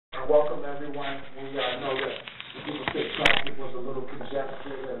welcome everyone. We know that the people said traffic was a little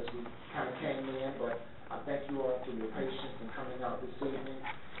congested as we kind of came in, but I thank you all for your patience in coming out this evening.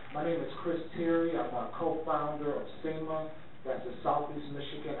 My name is Chris Terry. I'm a co-founder of SEMEA, that's the Southeast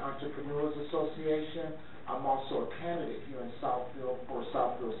Michigan Entrepreneurs Association. I'm also a candidate here in Southfield for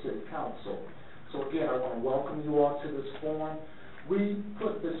Southfield City Council. So again, I want to welcome you all to this forum. We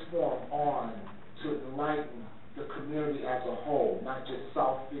put this forum on to enlighten the community as a whole, not just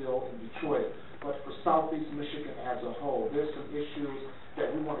Southfield and Detroit, but for Southeast Michigan as a whole. There's some issues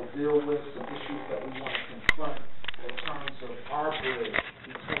that we want to deal with, some issues that we want to confront in terms of our bridge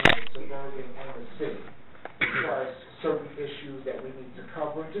between the suburban and the city, as far as certain issues that we need to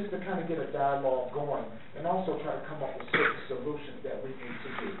cover, just to kind of get a dialogue going, and also try to come up with certain solutions that we need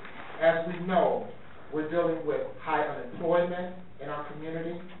to do. As we know, we're dealing with high unemployment in our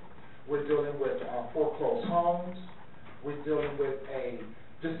community. We're dealing with foreclosed homes. We're dealing with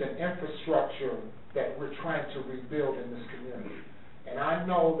just an infrastructure that we're trying to rebuild in this community. And I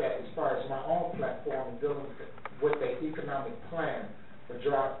know that as far as my own platform and dealing with an economic plan for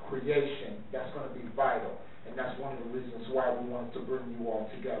job creation, that's going to be vital. And that's one of the reasons why we wanted to bring you all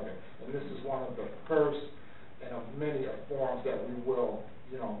together. And this is one of the first and of many forums that we will,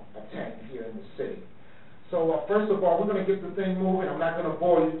 attend here in the city. So first of all, we're going to get the thing moving. I'm not going to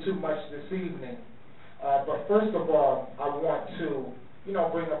bore you too much this evening. But first of all, I want to,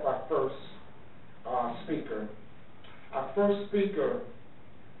 bring up our first speaker. Our first speaker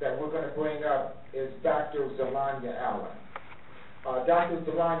that we're going to bring up is Dr. ZaLonya Allen. Dr.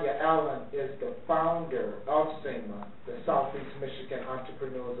 ZaLonya Allen is the founder of SEMEA, the Southeast Michigan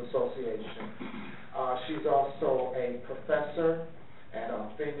Entrepreneurs Association. She's also a professor at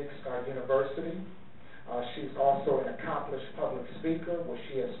Phoenix University. She's also an accomplished public speaker, where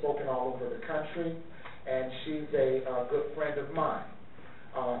she has spoken all over the country, and she's a good friend of mine.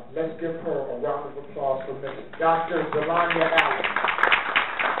 Let's give her a round of applause for Ms. Dr. ZaLonya Allen.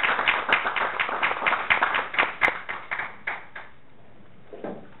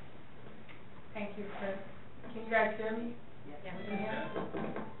 Thank you, Chris. Can you guys hear me? Yes.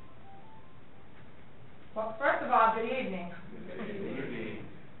 Well, first of all, good evening.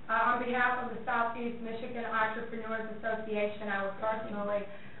 On behalf of the Southeast Michigan Entrepreneurs Association, I would personally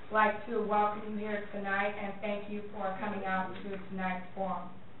like to welcome you here tonight and thank you for coming out to tonight's forum.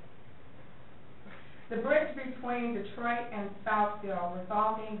 The bridge between Detroit and Southfield,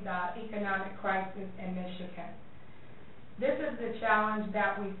 resolving the economic crisis in Michigan. This is the challenge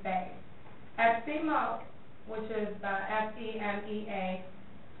that we face. At SEMEA, which is SEMEA,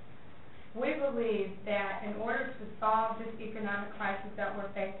 we believe that in order to solve this economic crisis that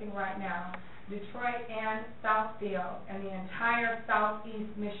we're facing right now, Detroit and Southfield and the entire Southeast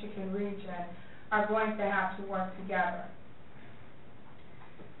Michigan region are going to have to work together.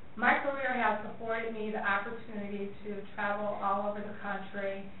 My career has afforded me the opportunity to travel all over the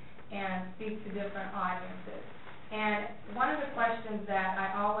country and speak to different audiences. And one of the questions that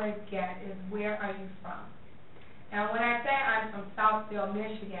I always get is, where are you from? And when I say I'm from Southfield,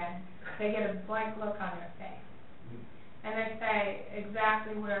 Michigan, they get a blank look on their face. And they say,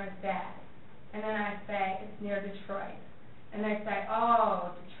 exactly where is that? And then I say, it's near Detroit. And they say,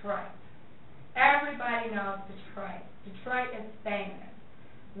 oh, Detroit. Everybody knows Detroit. Detroit is famous,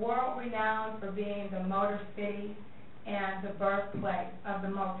 world-renowned for being the Motor City and the birthplace of the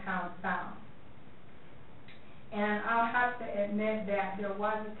Motown sound. And I'll have to admit that there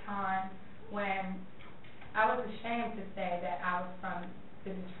was a time when I was ashamed to say that I was from the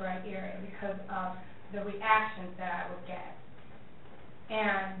Detroit area because of the reactions that I would get.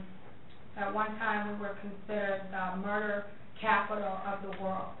 And at one time we were considered the murder capital of the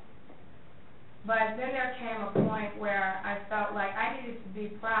world. But then there came a point where I felt like I needed to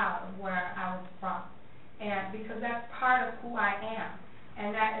be proud of where I was from, and because that's part of who I am,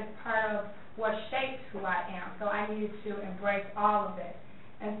 and that is part of what shapes who I am, so I needed to embrace all of it.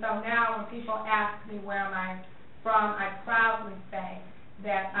 And so now when people ask me where am I from, I proudly say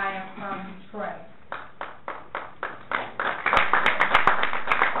that I am from Detroit.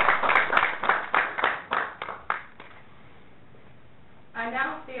 I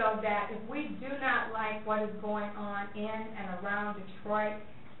now feel that if we do not like what is going on in and around Detroit,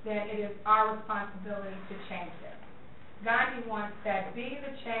 then it is our responsibility to change it. Gandhi once said, be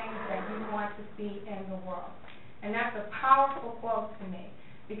the change that you want to see in the world. And that's a powerful quote to me,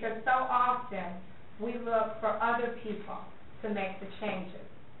 because so often we look for other people to make the changes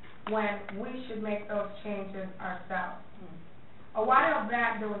when we should make those changes ourselves. A while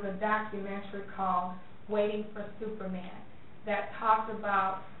back there was a documentary called Waiting for Superman that talked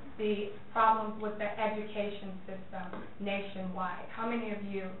about the problems with the education system nationwide. How many of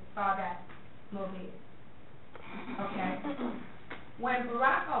you saw that movie? Okay. When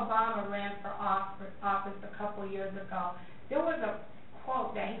Barack Obama ran for office a couple years ago, there was a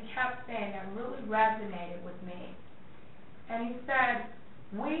quote that he kept saying that really resonated with me. And he said,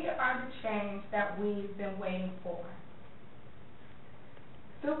 "We are the change that we've been waiting for."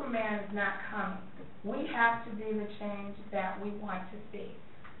 Superman is not coming. We have to be the change that we want to see.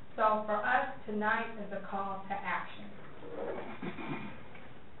 So for us, tonight is a call to action.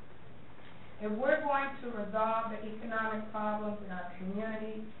 If we're going to resolve the economic problems in our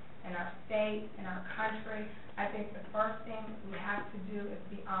community, in our state, in our country, I think the first thing we have to do is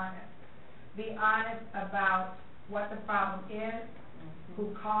be honest. Be honest about what the problem is,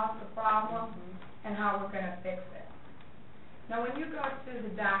 who caused the problem, and how we're going to fix it. Now, when you go to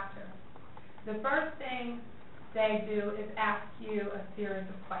the doctor, the first thing they do is ask you a series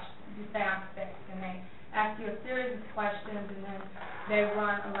of questions. You say, "I'm sick," and they ask you a series of questions, and then they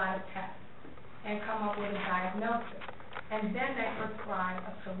run a lot of tests and come up with a diagnosis. And then they prescribe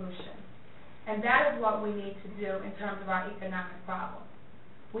a solution. And that is what we need to do in terms of our economic problem.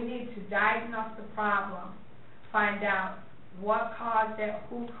 We need to diagnose the problem, find out what caused it,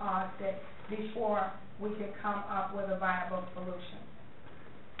 who caused it, before we can come up with a viable solution.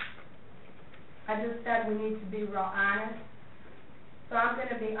 I just said we need to be real honest. So I'm going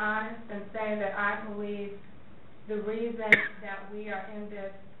to be honest and say that I believe the reason that we are in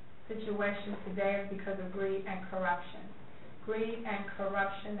this situation today is because of greed and corruption. Greed and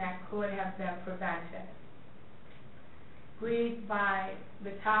corruption that could have been prevented. Greed by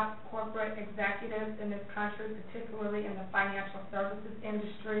the top corporate executives in this country, particularly in the financial services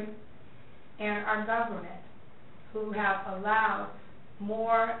industry, and our government, who have allowed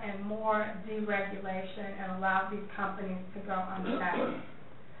more and more deregulation and allowed these companies to go unchecked.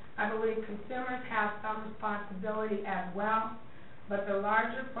 I believe consumers have some responsibility as well, but the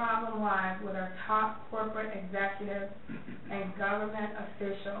larger problem lies with our top corporate executives and government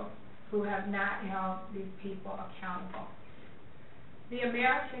officials who have not held these people accountable. The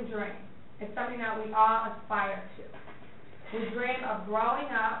American dream is something that we all aspire to. We dream of growing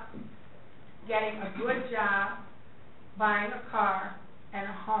up, getting a good job, buying a car, and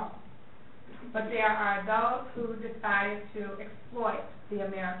a home. But there are those who decided to exploit the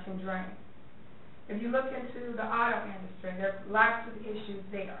American dream. If you look into the auto industry, there's lots of issues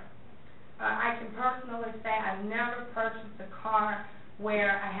there. I can personally say I've never purchased a car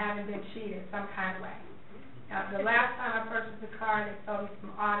where I haven't been cheated some kind of way. The last time I purchased a car, they sold me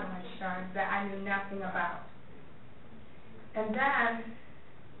some auto insurance that I knew nothing about. And then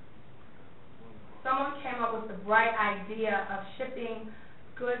someone came up with the bright idea of shipping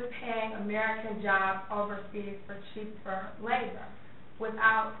good-paying American jobs overseas for cheaper labor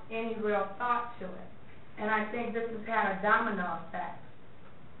without any real thought to it. And I think this has had a domino effect.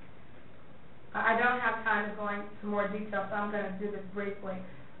 I don't have time to go into more detail, so I'm going to do this briefly.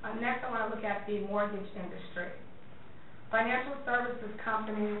 Next, I want to look at the mortgage industry. Financial services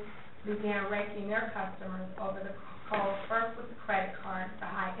companies began raking their customers over the coals, first with the credit cards, the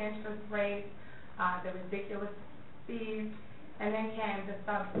high interest rates, the ridiculous fees, and then came the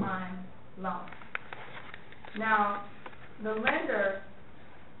subprime loans. Now, the lenders,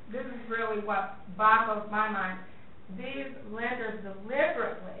 this is really what boggles my mind. These lenders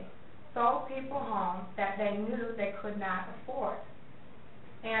deliberately sold people homes that they knew they could not afford.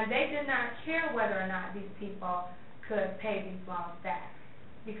 And they did not care whether or not these people could pay these loans back,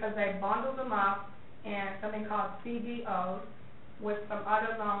 because they bundled them up in something called CDOs with some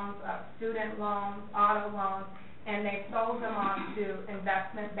other loans, student loans, auto loans, and they sold them on to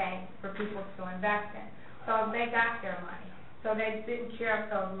investment banks for people to invest in. So they got their money. So they didn't care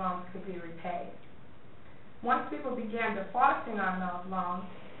if those loans could be repaid. Once people began defaulting on those loans,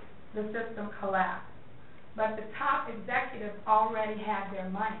 the system collapsed. But the top executives already had their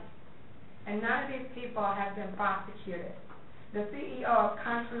money, and none of these people have been prosecuted. The CEO of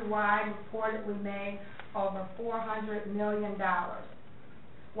Countrywide reportedly made over $400 million,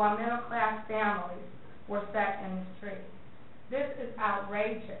 while middle-class families were set in the street. This is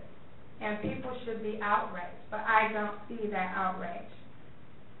outrageous, and people should be outraged, but I don't see that outrage.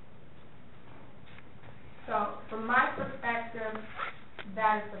 So, from my perspective,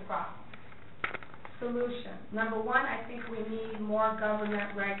 that is the problem. Solution. Number one, I think we need more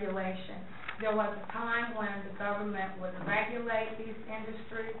government regulation. There was a time when the government would regulate these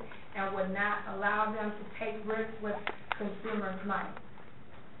industries and would not allow them to take risks with consumers' money.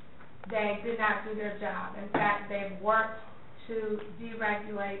 They did not do their job. In fact, they've worked to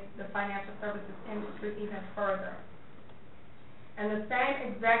deregulate the financial services industry even further. And the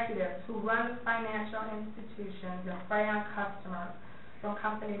same executives who run the financial institutions and prey on customers from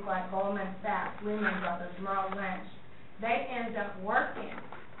companies like Goldman Sachs, Lehman Brothers, Merrill Lynch, they end up working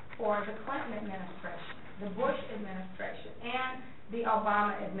for the Clinton administration, the Bush administration, and the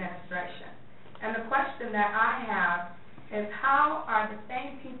Obama administration. And the question that I have is, how are the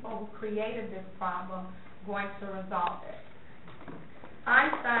same people who created this problem going to resolve it?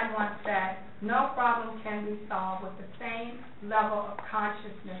 Einstein once said, no problem can be solved with the same level of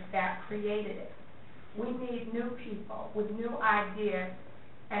consciousness that created it. We need new people with new ideas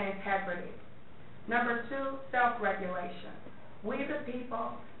and integrity. Number 2, self-regulation. We the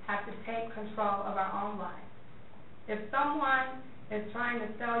people have to take control of our own life. If someone is trying to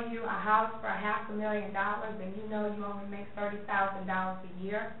sell you a house for $500,000 and you know you only make $30,000 a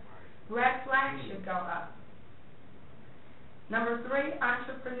year, red flags should go up. Number 3,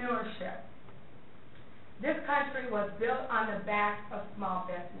 entrepreneurship. This country was built on the back of small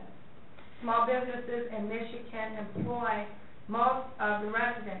business. Small businesses in Michigan employ most of the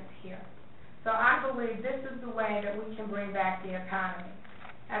residents here. So I believe this is the way that we can bring back the economy.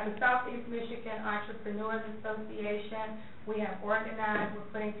 As the Southeast Michigan Entrepreneurs Association, we have organized, we're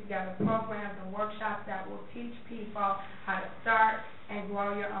putting together programs and workshops that will teach people how to start and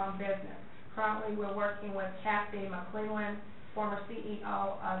grow your own business. Currently, we're working with Kathy McClellan, former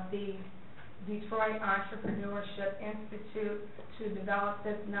CEO of the Detroit Entrepreneurship Institute, to develop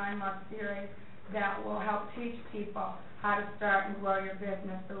this 9-month series that will help teach people how to start and grow your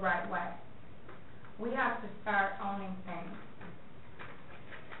business the right way. We have to start owning things.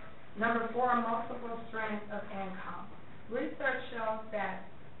 Number 4, multiple streams of income. Research shows that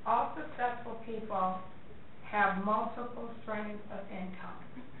all successful people have multiple streams of income.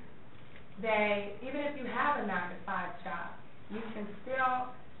 Even if you have a 9-to-5 job, you can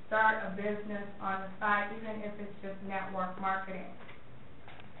still start a business on the side, even if it's just network marketing.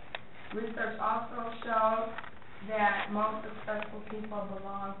 Research also shows that most successful people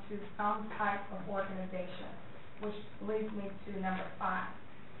belong to some type of organization, which leads me to number 5.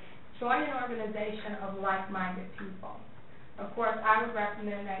 Join an organization of like-minded people. Of course, I would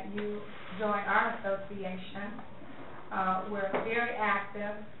recommend that you join our association. We're very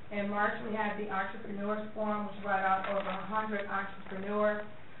active. In March, we had the Entrepreneurs Forum, which brought out over 100 entrepreneurs.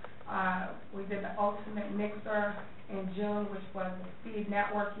 We did the Ultimate Mixer in June, which was a speed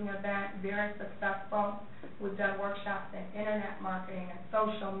networking event, very successful. We've done workshops in internet marketing and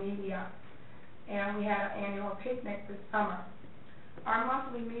social media. And we had an annual picnic this summer. Our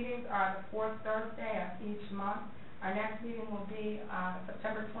monthly meetings are the 4th Thursday of each month. Our next meeting will be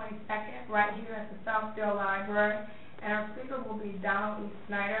September 22nd, right here at the Southfield Library. And our speaker will be Donald E.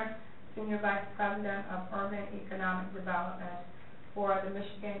 Snyder, Senior Vice President of Urban Economic Development for the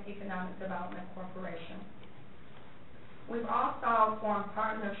Michigan Economic Development Corporation. We've also formed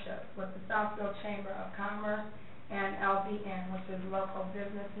partnerships with the Southfield Chamber of Commerce and LBN, which is Local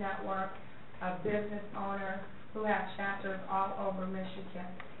Business Network of business owners who have chapters all over Michigan,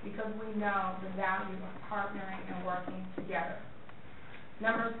 because we know the value of partnering and working together.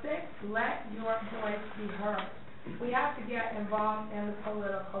 Number 6, let your voice be heard. We have to get involved in the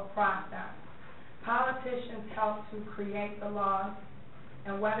political process. Politicians help to create the laws,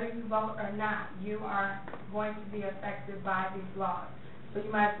 and whether you vote or not, you are going to be affected by these laws. So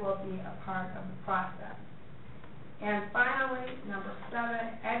you might as well be a part of the process. And finally, number 7,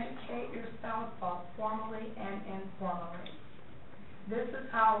 educate yourself both formally and informally. This is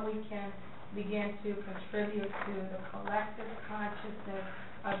how we can begin to contribute to the collective consciousness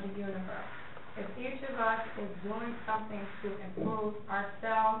of the universe. If each of us is doing something to improve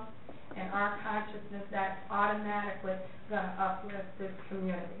ourselves and our consciousness, that's automatically going to uplift this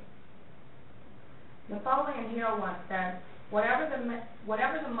community. Napoleon Hill once said, whatever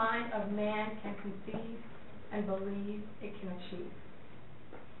the mind of man can conceive and believe, it can achieve.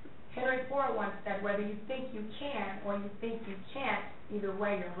 Henry Ford once said, whether you think you can or you think you can't, either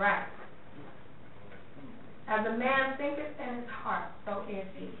way you're right. As a man thinketh in his heart, so is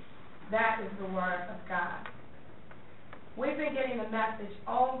he. That is the word of God. We've been getting the message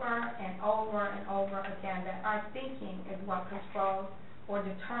over and over and over again that our thinking is what controls or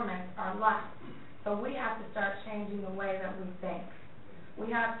determines our life. So we have to start changing the way that we think. We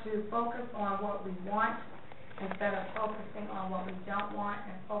have to focus on what we want instead of focusing on what we don't want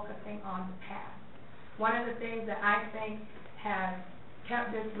and focusing on the past. One of the things that I think has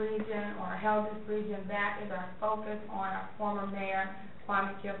kept this region or held this region back is our focus on our former mayor,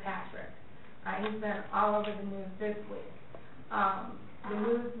 Kwame Kilpatrick. He's been all over the news this week. The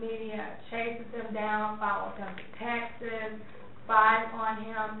news media chases him down, follows him to Texas, spies on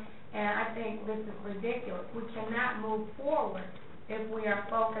him, and I think this is ridiculous. We cannot move forward if we are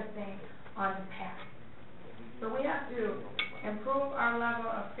focusing on the past. So we have to improve our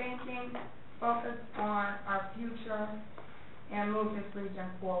level of thinking, focus on our future, and move this region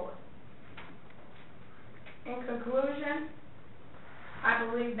forward. In conclusion, I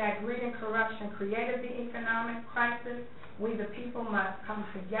believe that greed and corruption created the economic crisis. We the people must come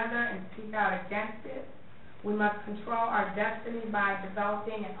together and speak out against it. We must control our destiny by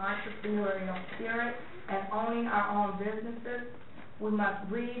developing an entrepreneurial spirit and owning our own businesses. We must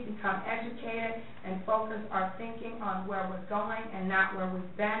read, become educated, and focus our thinking on where we're going and not where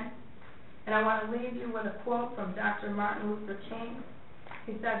we've been. And I want to leave you with a quote from Dr. Martin Luther King.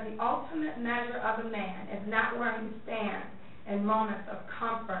 He said, "The ultimate measure of a man is not where he stands in moments of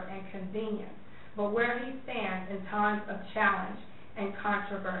comfort and convenience, but where he stands in times of challenge and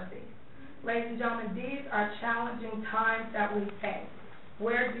controversy." Ladies and gentlemen, these are challenging times that we face.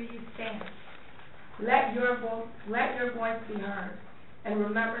 Where do you stand? Let your voice be heard, and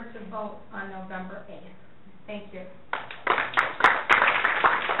remember to vote on November 8th. Thank you.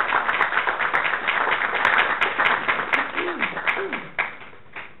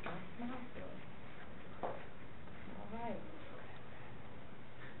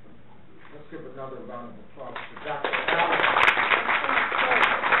 Let's give another round of applause to Dr. Allen.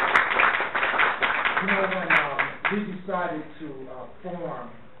 You know, when we decided to form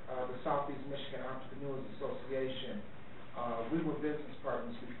the Southeast Michigan Entrepreneurs Association, we were business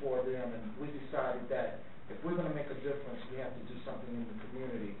partners before them, and we decided that if we're going to make a difference, we have to do something in the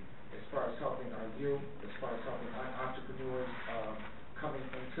community as far as helping our youth, as far as helping our entrepreneurs coming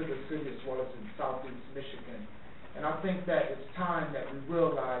into the city as well as in Southeast Michigan. And I think that it's time that we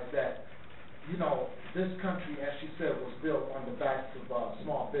realize that, you know, this country, as she said, was built on the backs of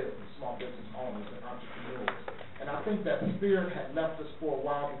small business owners and entrepreneurs. And I think that spirit had left us for a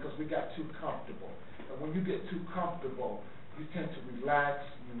while because we got too comfortable. And when you get too comfortable, you tend to relax,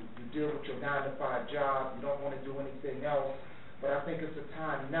 you deal with your 9-to-5 job, you don't want to do anything else. But I think it's a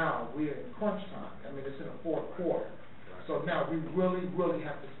time now, we're in crunch time. I mean, it's in the fourth quarter. So now we really, really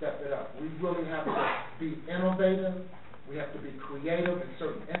have to step it up. We really have to be innovative. We have to be creative in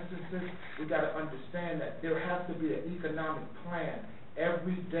certain instances. We got to understand that there has to be an economic plan.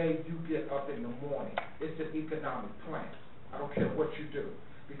 Every day you get up in the morning, it's an economic plan. I don't care what you do.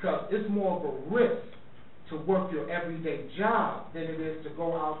 Because it's more of a risk to work your everyday job than it is to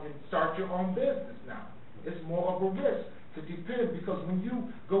go out and start your own business now. It's more of a risk to depend, because when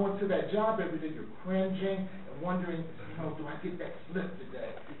you go into that job every day, you're cringing and wondering, you know, do I get that slip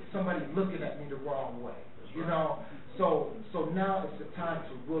today? Is somebody looking at me the wrong way? You know? So now it's the time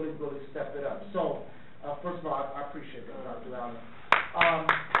to really, really step it up. So, first of all, I appreciate that, Dr. Allen.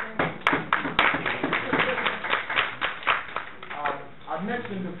 Our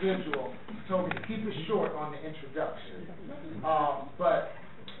next individual told me to keep it short on the introduction. But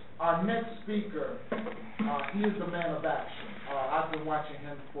our next speaker, he is the man of action. I've been watching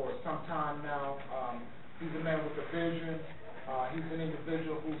him for some time now. He's a man with a vision. He's an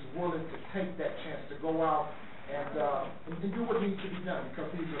individual who's willing to take that chance to go out and do what needs to be done because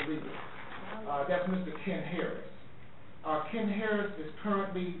he's a leader. That's Mr. Ken Harris. Ken Harris is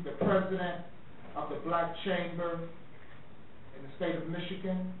currently the president of the Black Chamber in the state of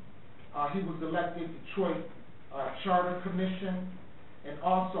Michigan. He was elected Detroit Charter Commission, and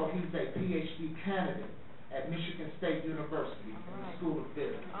also he's a PhD candidate at Michigan State University in the School of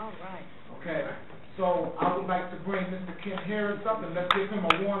Business. All right. Okay, so I would like to bring Mr. Ken Harris up, and let's give him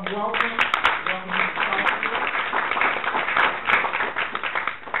a warm welcome. Welcome to Southfield.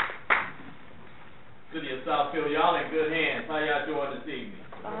 City of Southfield, y'all in good hands. How y'all doing this evening?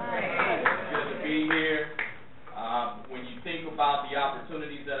 Fine. Good to be here. When you think about the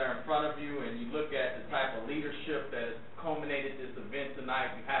opportunities that are in front of you and you look at the type of leadership that has culminated this event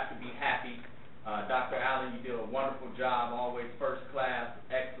tonight, you have to be happy. Dr. Allen, you did a wonderful job, always first class,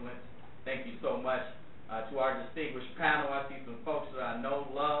 excellence. Thank you so much. To our distinguished panel, I see some folks that I know,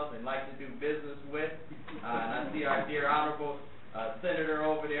 love, and like to do business with. And I see our dear Honorable Senator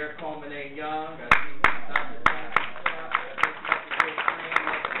over there, Coleman A. Young. I see Dr. Nance,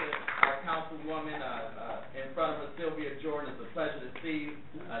 our councilwoman in front of us, Sylvia Jordan. It's a pleasure to see.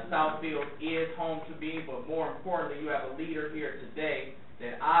 Southfield is home to me, but more importantly, you have a leader here today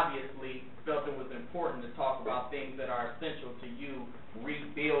that obviously felt it was important to talk about things that are essential to you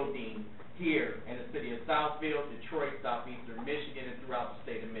rebuilding here in the city of Southfield, Detroit, southeastern Michigan, and throughout the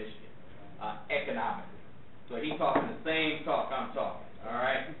state of Michigan, economically. So he's talking the same talk I'm talking, all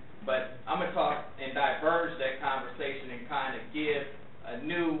right? But I'm going to talk and diverge that conversation and kind of give a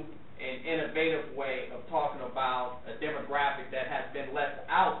new and innovative way of talking about a demographic that has been left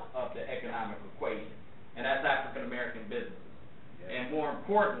out of the economic equation, and that's African American businesses.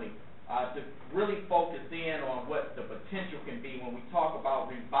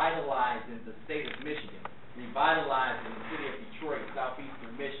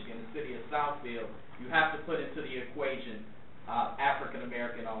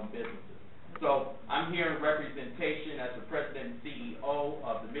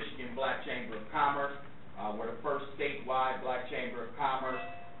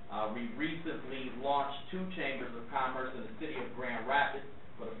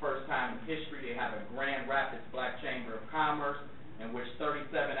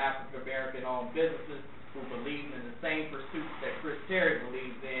 African American owned businesses who believe in the same pursuits that Chris Terry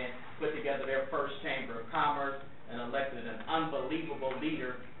believes in, put together their first Chamber of Commerce and elected an unbelievable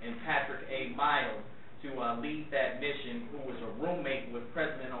leader in Patrick A. Miles to lead that mission, who was a roommate with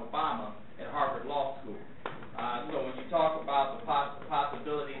President Obama at Harvard Law School. So when you talk about the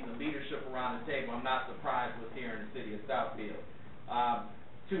possibilities and leadership around the table, I'm not surprised what's here in the city of Southfield.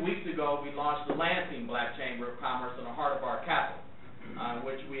 2 weeks ago, we launched the Lansing Black Chamber of Commerce in the heart of our capital,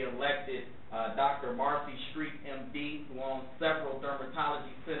 which we elected Dr. Marcy Street, M.D., who owns several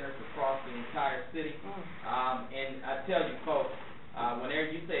dermatology centers across the entire city. And I tell you, folks,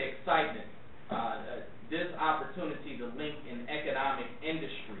 whenever you say excitement, this opportunity to link an economic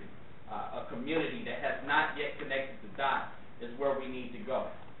industry, a community that has not yet connected the dots, is where we need to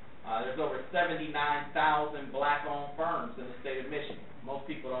go. There's over 79,000 black-owned firms in the state of Michigan. Most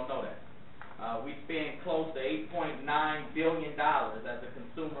people don't know that. We spend close to $8.9 billion as a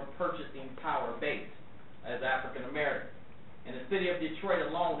consumer purchasing power base as African Americans. In the city of Detroit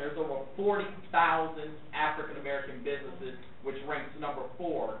alone, there's over 40,000 African American businesses, which ranks number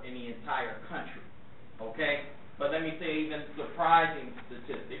 4 in the entire country. Okay? But let me say even surprising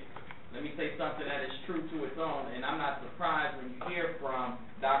statistics. Let me say something that is true to its own, and I'm not surprised when you hear from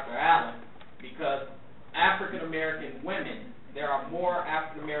Dr. Allen, because African American women, there are more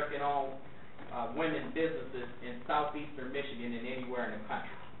African American owned women businesses in southeastern Michigan than anywhere in the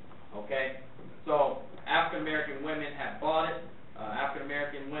country. Okay? So African American women have bought it, African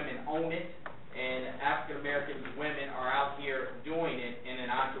American women own it, and African American women are out here doing it in an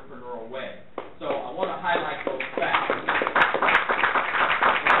entrepreneurial way. So I want to highlight those facts.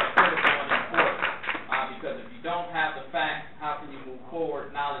 Because if you don't have the facts, how can you move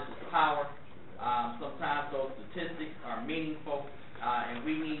forward? Knowledge is power. Sometimes those statistics are meaningful, and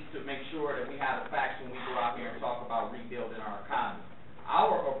we need to make sure that we have the facts when we go out here and talk about rebuilding our economy.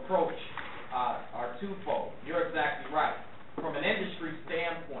 Our approach are twofold. You're exactly right. From an industry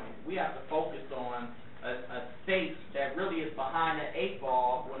standpoint, we have to focus on a state that really is behind the 8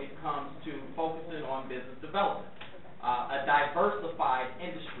 ball when it comes to focusing on business development, a diversified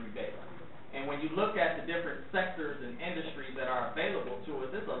industry base. And when you look at the different sectors and industries that are available to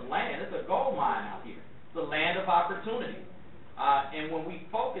us, it's a gold mine out here. It's a land of opportunity. And when we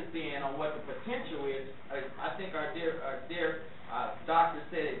focus in on what the potential is, I think our dear doctor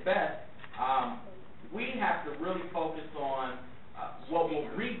said it best, we have to really focus on what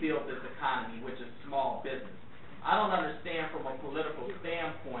will rebuild this economy, which is small business. I don't understand from a political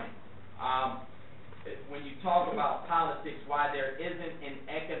standpoint, when you talk about politics, why there isn't an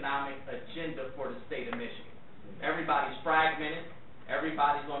economic agenda for the state of Michigan. Everybody's fragmented.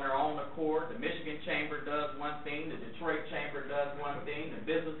 Everybody's on their own accord. The Michigan Chamber does one thing. The Detroit Chamber does one thing. The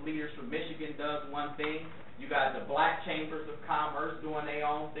business leaders from Michigan does one thing. You got the black chambers of commerce doing their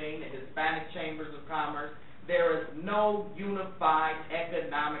own thing, the Hispanic chambers of commerce. There is no unified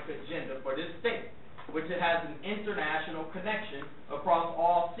economic agenda for this state, which it has an international connection across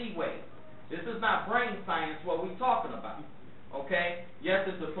all seaways. This is not brain science what we're talking about, okay? Yes,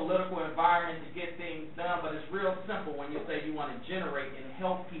 it's a political environment to get things done, but it's real simple when you say you want to generate and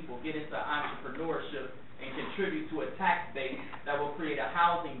help people get into entrepreneurship and contribute to a tax base that will create a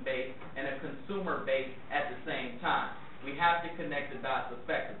housing base and a consumer base at the same time. We have to connect the dots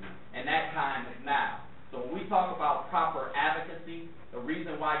effectively, and that time is now. So when we talk about proper advocacy, the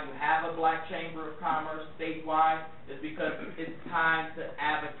reason why you have a black chamber of commerce statewide is because it's time to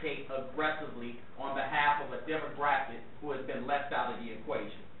advocate aggressively on behalf of a demographic who has been left out of the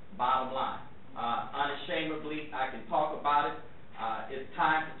equation. Bottom line. Unashamedly, I can talk about it. It's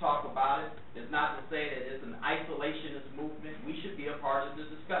time to talk about it. It's not to say that it's an isolationist movement. We should be a part of the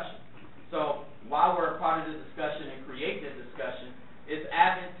discussion. So while we're a part of the discussion and create the discussion, it's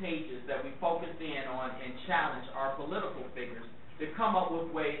advantageous that we focus in on and challenge our political figures to come up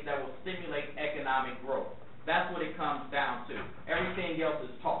with ways that will stimulate economic growth. That's what it comes down to. Everything else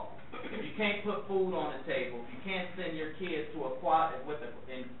is talk. If you can't put food on the table, if you can't send your kids to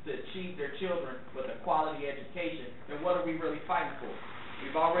to achieve their children with a quality education, then what are we really fighting for?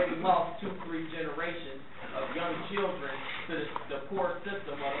 We've already lost 2-3 generations of young children to the poor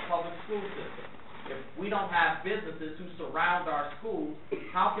system of the public school system. If we don't have businesses who surround our schools,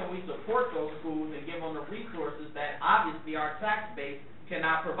 how can we support those schools and give them the resources that obviously our tax base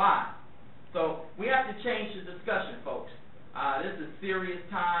cannot provide? So we have to change the discussion, folks. This is serious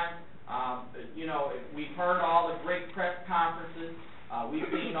time. We've heard all the great press conferences. We've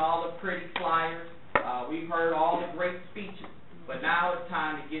seen all the pretty flyers. We've heard all the great speeches. But now it's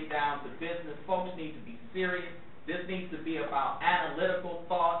time to get down to business. Folks need to be serious. This needs to be about analytical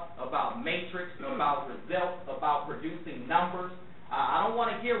thought, about matrix, about results, about producing numbers. I don't want to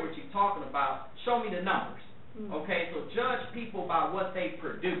to hear what you're talking about. Show me the numbers. Okay, so judge people by what they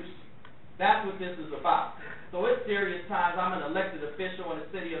produce. That's what this is about. So it's serious times. I'm an elected official in the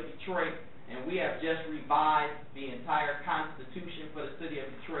city of Detroit, and we have just revised the entire constitution for the city of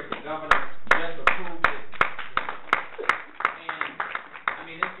Detroit. The governor just approved it. And, I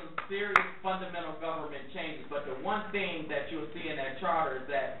mean, it's some serious fundamental government changes, but the one thing that you'll see in that charter is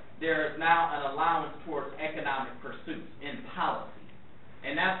that there is now an allowance towards economic pursuits in policy,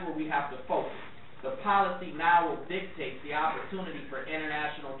 and that's where we have to focus. The policy now will dictate the opportunity for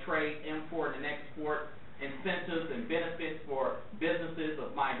international trade, import and export, incentives and benefits for businesses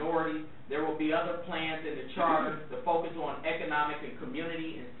of minorities. There will be other plans in the charter to focus on economic and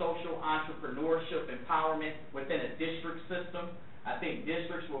community and social entrepreneurship empowerment within a district system. I think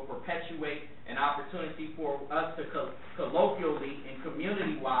districts will perpetuate an opportunity for us to colloquially and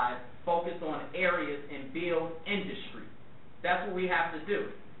community-wise focus on areas and build industry. That's what we have to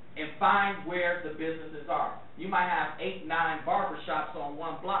do, and find where the businesses are. You might have 8, 9 barbershops on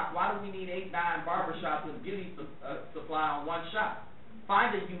one block. Why do we need 8, 9 barbershops and beauty supply on one shop?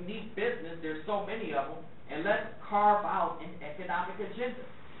 Find a unique business, there's so many of them, and let's carve out an economic agenda.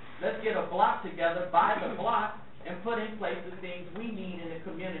 Let's get a block together, buy the block, and put in place the things we need in the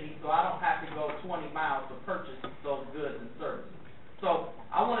community so I don't have to go 20 miles to purchase those goods and services. So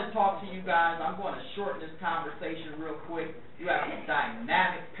I want to talk to you guys. I'm going to shorten this conversation real quick. You have a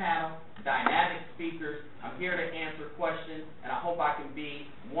dynamic panel, dynamic speakers. I'm here to answer questions, and I hope I can be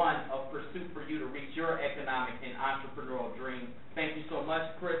one of pursuit for you to reach your economic and entrepreneurial dreams. Thank you so much,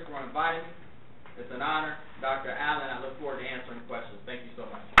 Chris, for inviting me. It's an honor. Dr. Allen, I look forward to answering questions. Thank you so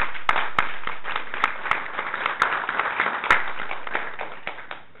much.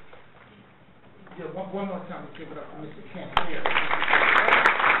 Yeah, one more time to give it up for Mr. Kent here.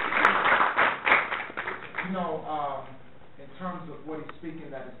 You know, in terms of what he's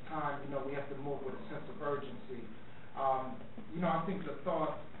speaking at his time, you know, we have to move with a sense of urgency. You know, I think the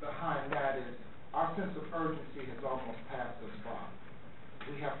thought behind that is our sense of urgency has almost passed us by.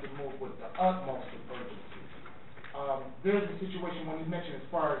 We have to move with the utmost of urgency. There's a situation when you mentioned as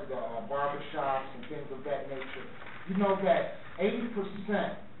far as the barbershops and things of that nature. You know that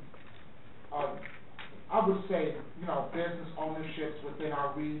 80% I would say, you know, business ownerships within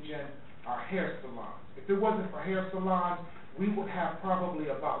our region are hair salons. If it wasn't for hair salons, we would have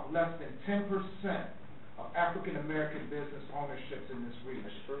probably about less than 10% of African American business ownerships in this region.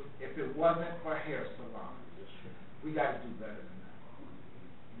 If it wasn't for hair salons, we got to do better than that.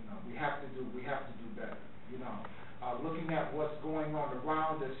 You know, we have to do better. You know, looking at what's going on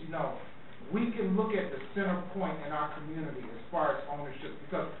around us, you know, we can look at the center point in our community as far as ownership,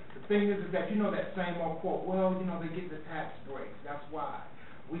 because the thing is that, you know, that same old quote, well, you know, they get the tax breaks, that's why.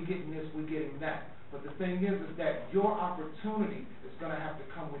 We getting this, we getting that. But the thing is that your opportunity is going to have to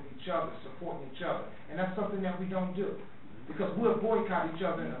come with each other, supporting each other. And that's something that we don't do, because we'll boycott each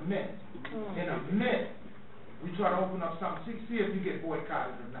other in a minute. In a minute, we try to open up something, see if you get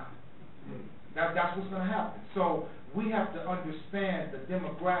boycotted or not. That's what's going to happen. So we have to understand the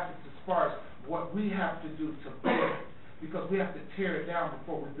demographics as far as what we have to do to build, because we have to tear it down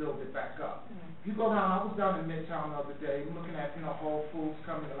before we build it back up. You go down, I was down in Midtown the other day, looking at, you know, Whole Foods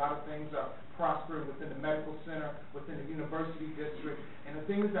coming, a lot of things are prospering within the medical center, within the university district, and the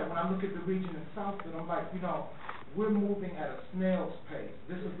thing is that when I look at the region in Southfield, I'm like, you know, we're moving at a snail's pace.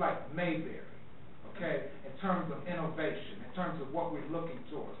 This is like Mayberry, okay, in terms of innovation, in terms of what we're looking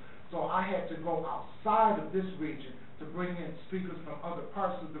towards. So I had to go outside of this region to bring in speakers from other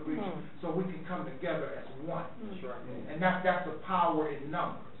parts of the region so we can come together as one. That's right. And that's the power in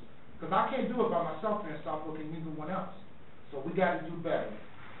numbers. Because I can't do it by myself here in Southfield and neither one else. So we got to do better.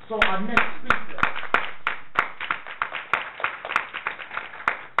 So our next speaker,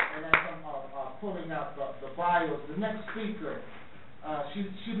 and as I'm pulling out the bios, the next speaker,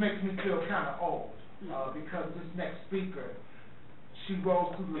 she makes me feel kind of old because this next speaker, she rose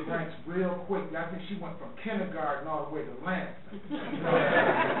through the ranks real quickly. I think she went from kindergarten all the way to Nance.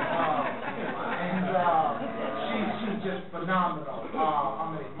 She's just phenomenal.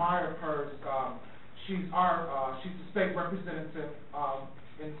 I'm an admirer of hers. She's the state representative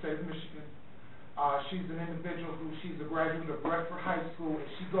in the state of Michigan. She's an individual she's a graduate of Bradford High School, and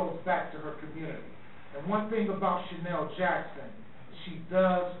she goes back to her community. And one thing about Shanelle Jackson, she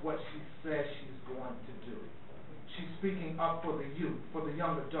does what she says she's going to do. She's speaking up for the youth, for the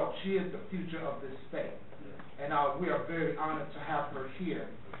young adult. She is the future of this state, and we are very honored to have her here.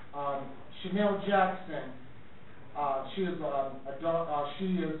 Shanelle Jackson, she is a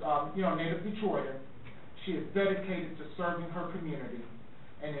native Detroiter. She is dedicated to serving her community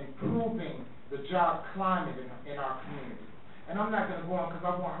and improving the job climate in our community. And I'm not going to go on because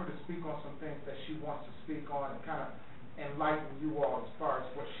I want her to speak on some things that she wants to speak on and kind of enlighten you all as far as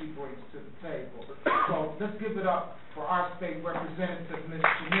what she brings to the table. So let's give it up for our state representative, Ms.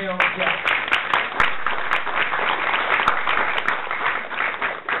 Shanelle Jackson.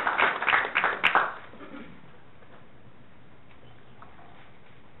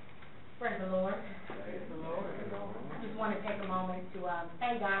 Praise the Lord. Praise the Lord. I just want to take a moment to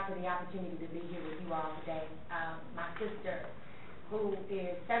thank God for the opportunity to be here with you all today. My sister, who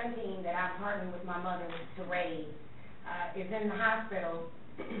is 17, that I'm partnering with my mother to raise, is in the hospital.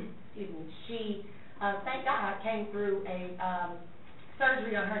 Excuse me. She, thank God, came through a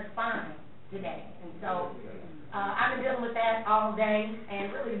surgery on her spine today. And so I've been dealing with that all day,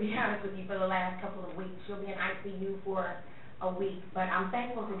 and really, to be honest with you, for the last couple of weeks. She'll be in ICU for a week, but I'm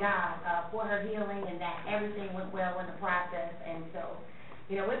thankful to God for her healing and that everything went well in the process. And so,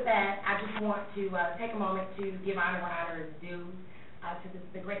 you know, with that, I just want to take a moment to give honor when honor is due to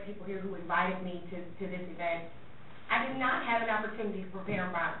the great people here who invited me to this event. I did not have an opportunity to prepare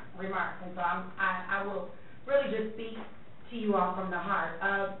my remarks, and so I will really just speak to you all from the heart.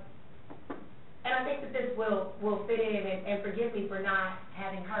 And I think that this will fit in, and forgive me for not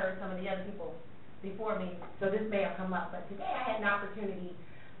having heard some of the other people before me, so this may have come up. But today I had an opportunity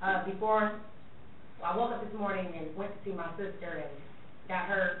before I woke up this morning and went to see my sister and got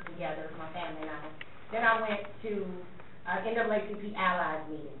her together, my family and I. Then I went to NAACP Allies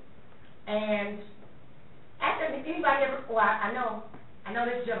meeting. And after anybody ever, well, I know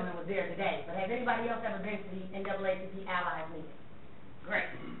this gentleman was there today, but has anybody else ever been to the NAACP Allies meeting? Great.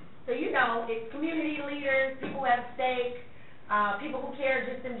 So you know, it's community leaders, people who have stake, people who care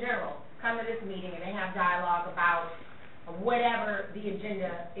just in general come to this meeting, and they have dialogue about whatever the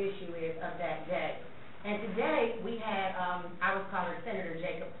agenda issue is of that day. And today we had, I was calling Senator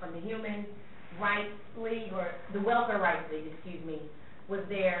Jacobs from the Human Rights League, or the Welfare Rights League, excuse me, was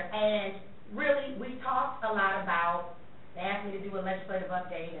there. And really, we talked a lot about, they asked me to do a legislative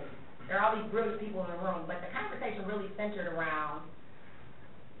update, and there are all these brilliant people in the room, but the conversation really centered around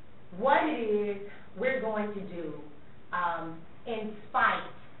what it is we're going to do in spite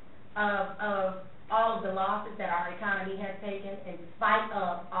of all of the losses that our economy has taken, in spite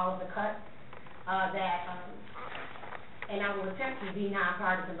of all of the cuts and I will attempt to be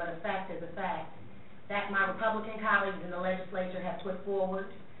nonpartisan, but a fact is a fact, that my Republican colleagues in the legislature have put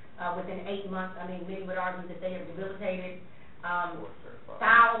forward within 8 months. I mean, many would argue that they have debilitated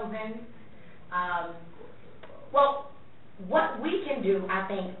thousands. Well, what we can do, I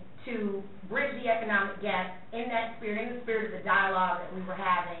think, to bridge the economic gap in that spirit, in the spirit of the dialogue that we were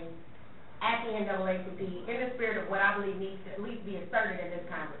having at the NAACP, in the spirit of what I believe needs to at least be asserted in this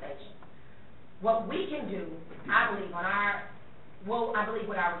conversation. What we can do, I believe, what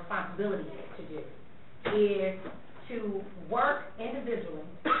our responsibility is to do, is to work individually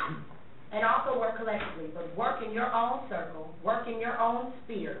and also work collectively, but work in your own circle, work in your own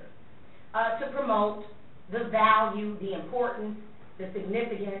sphere, to promote the value, the importance, the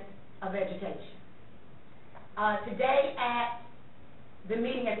significance of education. Today at the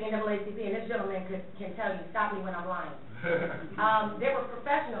meeting at the NAACP, and this gentleman can tell you, stop me when I'm lying. There were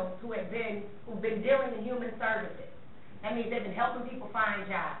professionals who've been dealing in human services. That means they've been helping people find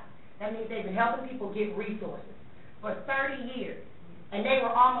jobs. That means they've been helping people get resources for 30 years, and they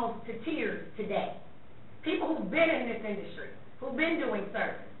were almost to tears today. People who've been in this industry, who've been doing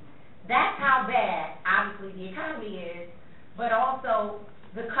service. That's how bad, obviously, the economy is, but also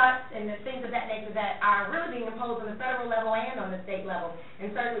the cuts and the things of that nature that are really being imposed on the federal level and on the state level, and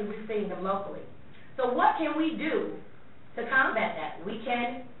certainly we're seeing them locally. So what can we do to combat that? We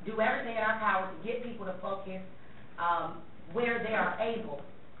can do everything in our power to get people to focus where they are able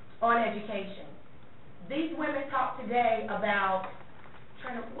on education. These women talked today about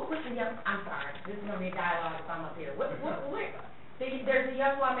I'm sorry, this is going to be a dialogue if I'm up here. There's a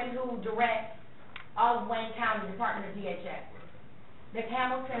young woman who directs all of Wayne County Department of DHS. Miss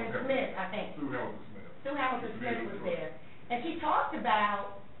Hamilton Smith, I think. Sue Hamilton Smith was there. And she talked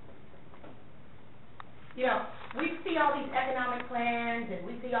about, you know, we see all these economic plans and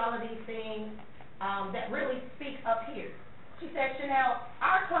we see all of these things that really speak up here. She said, Shanelle,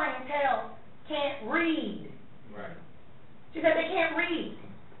 our clientele can't read. Right. She said they can't read.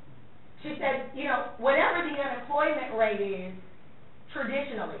 She said, you know, whatever the unemployment rate is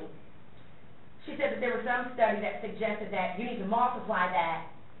traditionally, she said that there was some study that suggested that you need to multiply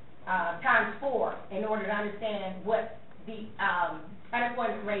that times 4 in order to understand what the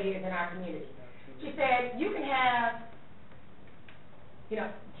unemployment rate is in our community. She said you can have, you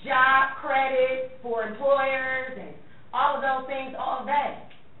know, job credit for employers and all of those things all day.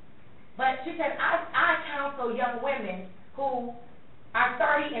 But she said, I counsel young women who who are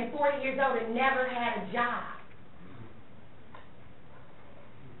 30 and 40 years old and never had a job.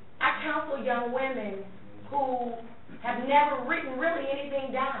 I counsel young women who have never written really anything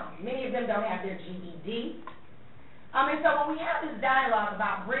down. Many of them don't have their GED. And so when we have this dialogue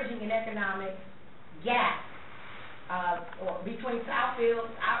about bridging an economic gap or between Southfield,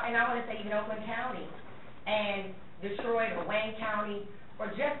 and I want to say even Oakland County, and Detroit or Wayne County, or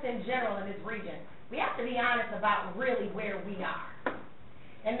just in general in this region, we have to be honest about really where we are.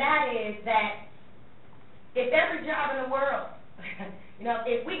 And that is that if every job in the world,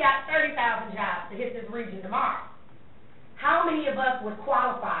 if we got 30,000 jobs to hit this region tomorrow, how many of us would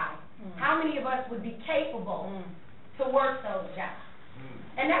qualify? How many of us would be capable to work those jobs?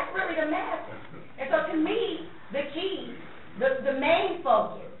 And that's really the matter. And so to me, the key, the main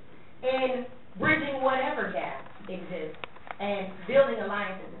focus in bridging whatever gap exists and building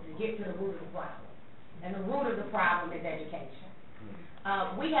alliances is to get to the root of the problem. And the root of the problem is education.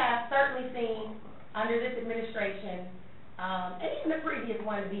 We have certainly seen under this administration, and even the previous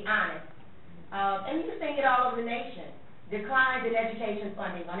one, to be honest, and you're seeing it all over the nation, declines in education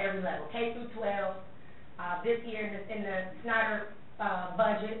funding on every level, K through 12. This year in the Snyder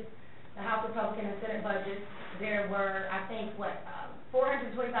budget, the House Republican and Senate budget, there were, I think,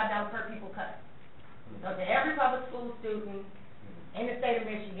 $425 per pupil cut. So to every public school student in the state of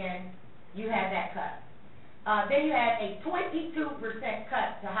Michigan, you had that cut. Then you had a 22%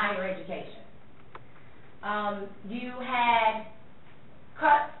 cut to higher education. You had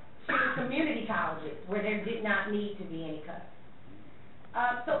cuts to community colleges where there did not need to be any cuts.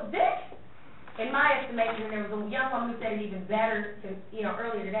 So this, in my estimation, and there was a young woman who said it even better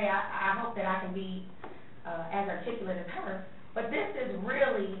earlier today, I hope that I can be as articulate as her, but this is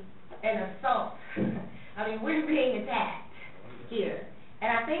really an assault. I mean, we're being attacked here.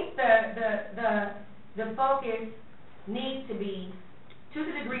 And I think the focus needs to be, to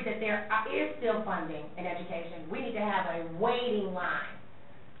the degree that there is still funding in education, we need to have a waiting line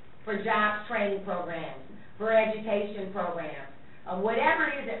for jobs training programs, for education programs, whatever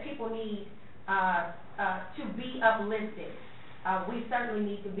it is that people need to be uplifted. We certainly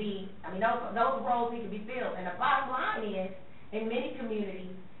need to be, those roles need to be filled. And the bottom line is, in many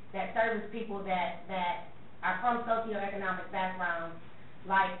communities that service people that are from socioeconomic backgrounds,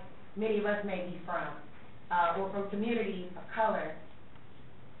 like many of us may be from, or from communities of color,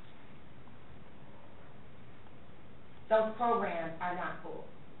 those programs are not full.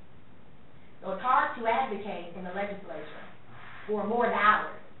 So it's hard to advocate in the legislature for more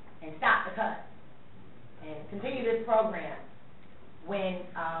dollars and stop the cuts and continue this program when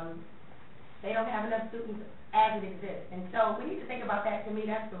they don't have enough students as it exists. And so we need to think about that. To me,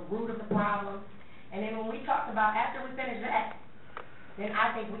 that's the root of the problem. And then when we talk about, after we finish that, then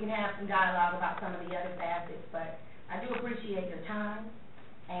I think we can have some dialogue about some of the other facets. But I do appreciate your time,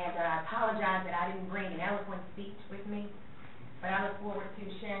 and I apologize that I didn't bring an eloquent speech with me, but I look forward to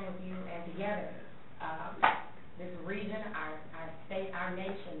sharing with you, and together, this region, our state, our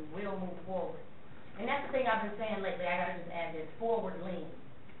nation will move forward. And that's the thing I've been saying lately. I gotta just add this, forward lean.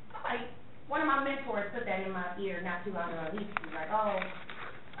 One of my mentors put that in my ear not too long ago. He's like,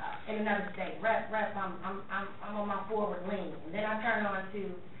 in another state, Rep, I'm on my forward lean. And then I turn on to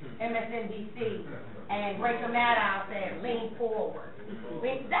MSNBC, and Rachel Maddow said, lean forward. I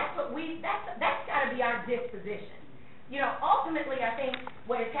mean, that's got to be our disposition. Ultimately, I think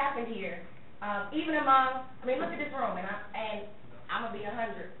what has happened here, even among, look at this room, and I'm gonna be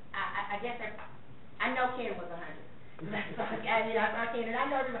 100. I guess I know Ken was 100. I saw Ken, and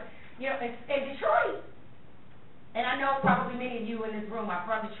I know everybody. In Detroit, and I know probably many of you in this room are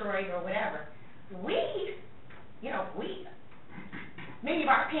from Detroit or whatever, many of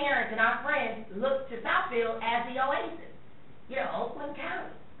our parents and our friends look to Southfield as the oasis. Oakland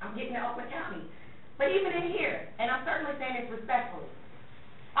County. I'm getting to Oakland County. But even in here, and I'm certainly saying this respectfully,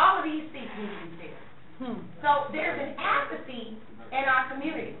 all of these seats need to be filled. So there's an apathy in our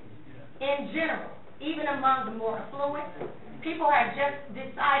community in general, even among the more affluent. People have just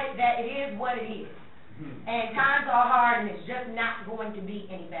decided that it is what it is. And times are hard, and it's just not going to be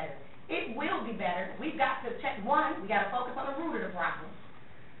any better. It will be better. We've got to check. One, we got to focus on the root of the problem.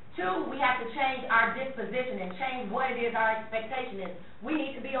 Two, we have to change our disposition and change what it is our expectation is. We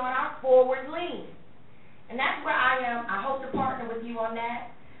need to be on our forward lean. And that's where I am. I hope to partner with you on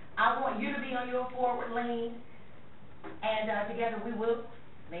that. I want you to be on your forward lean, and together we will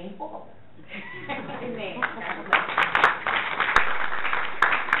lean forward. Amen.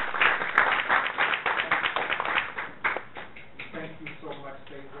 Thank you so much,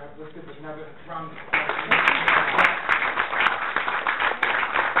 State Rep. Let's give another round of applause.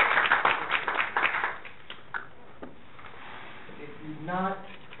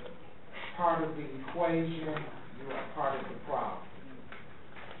 part of the equation, you are part of the problem.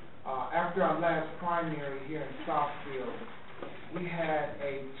 After our last primary here in Southfield, we had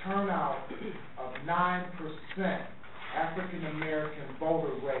a turnout of 9% African American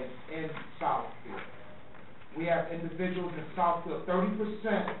voter rate in Southfield. We have individuals in Southfield,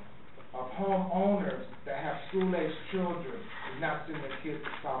 30% of homeowners that have school-aged children do not send their kids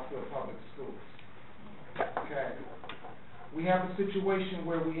to Southfield Public Schools. Okay. We have a situation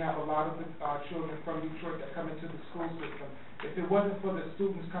where we have a lot of the children from Detroit that come into the school system. If it wasn't for the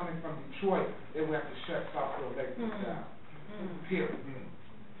students coming from Detroit, they would have to shut Southfield Lakeland down. Period.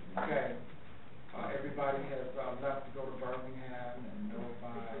 Okay. Everybody has left to go to Birmingham and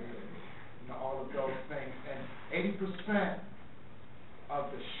Novi and all of those things. And 80%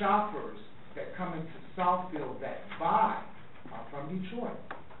 of the shoppers that come into Southfield that buy are from Detroit.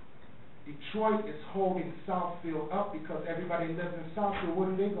 Detroit is holding Southfield up because everybody lives in Southfield. Where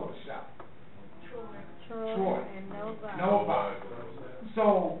do they go to shop? Troy. And Novi.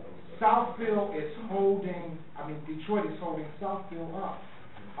 So Southfield is Detroit is holding Southfield up.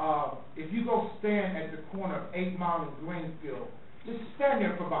 If you go stand at the corner of 8 Mile and Greenfield, just stand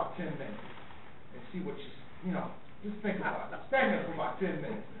there for about 10 minutes and see what just think about it. Stand there for about 10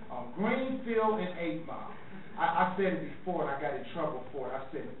 minutes. Greenfield and 8 Mile. I said it before and I got in trouble for it. I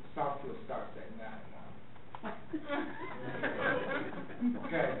said Southfield starts at 9 now.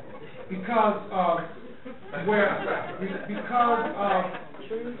 Okay. Because of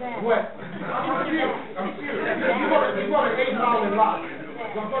what? I'm serious. You go to 8 Mile and Lock.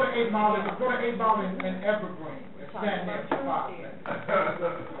 Go to 8 Mile and Evergreen and stand there for 5 minutes.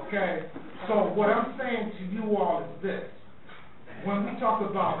 Okay? So what I'm saying to you all is this. When we talk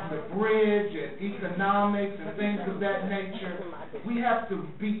about the bridge and economics and things of that nature, we have to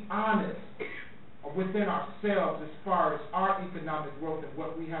be honest within ourselves as far as our economic growth and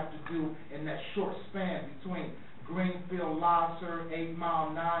what we have to do in that short span between Greenfield, Losser, 8 Mile,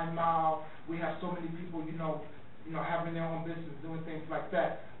 9 Mile. We have so many people, having their own business, doing things like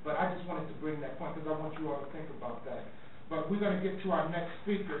that. But I just wanted to bring that point because I want you all to think about that. But we're going to get to our next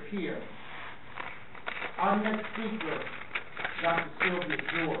speaker here. Our next speaker, Dr. Sylvia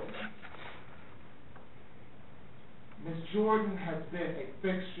Jordan. Ms. Jordan has been a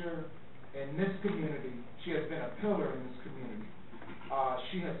fixture in this community. She has been a pillar in this community.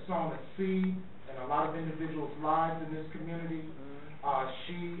 She has sown a seed in a lot of individuals' lives in this community.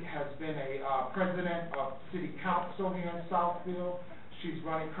 She has been a president of City Council here in Southfield. She's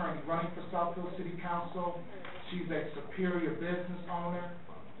currently running for Southfield City Council. She's a superior business owner.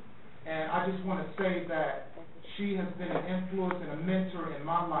 And I just want to say that she has been an influence and a mentor in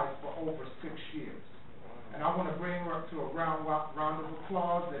my life for over 6 years. And I want to bring her up to a round of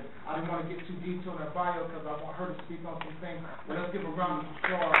applause. And I didn't want to get too detailed in her bio because I want her to speak on some things. But let's give a round of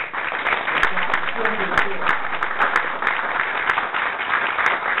applause for Dr. Sylvia Jordan.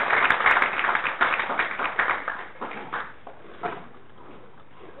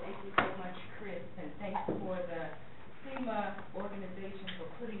 Thank you so much, Chris, and thanks for the SEMEA organization for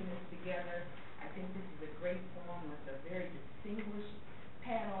putting this together. I think this is a great forum with a very distinguished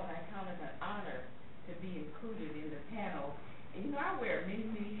panel, and I count it an honor to be included in the panel. And I wear many,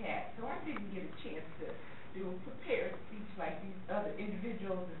 many hats, so I didn't get a chance to do a prepared speech like these other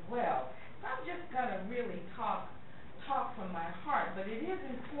individuals as well. So I'm just going to really talk from my heart, but it is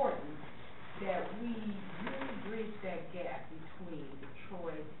important that we really bridge that gap between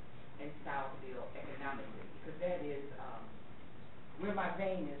Detroit and Southfield economically, because that is where my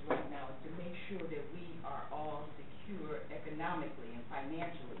vein is right now, is to make sure that we are all secure economically and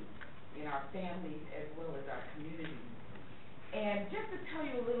financially in our families as well as our communities. And just to tell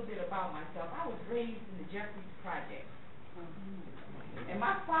you a little bit about myself, I was raised in the Jeffries Project. And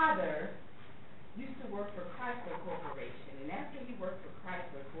my father used to work for Chrysler Corporation, and after he worked for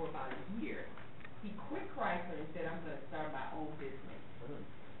Chrysler for about a year, he quit Chrysler and said, I'm going to start my own business.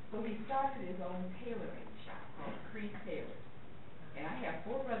 So he started his own tailoring shop called Creed Tailors. And I have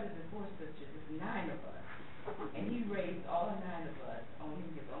 4 brothers and 4 sisters. There's 9 of us. And he raised all 9 of us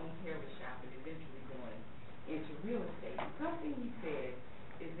owning his own tailor shop and eventually going into real estate. And something he said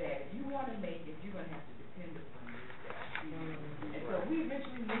is that if you want to make it, you're going to have to depend upon yourself. And so we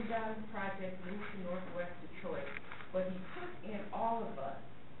eventually moved out of the project, moved to Northwest Detroit. But he took in all of us.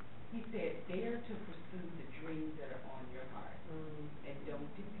 He said, dare to pursue the dreams that are on your heart. And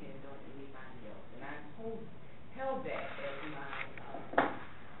don't depend on anybody else. And I've held that as my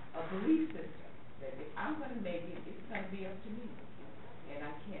belief system, that if I'm going to make it, it's going to be up to me. And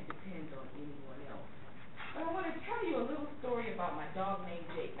I can't depend on anyone else. But I want to tell you a little story about my dog named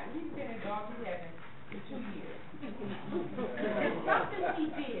Jake. Now, he's been in doggy heaven for 2 years. There's something he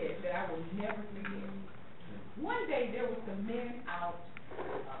did that I will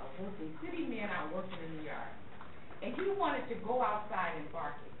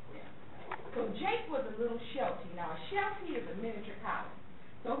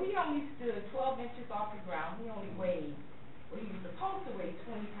inches off the ground. He only weighed, well, he was supposed to weigh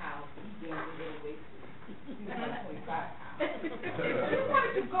 20 pounds, but he gained a little weight too. He was like 25 pounds. He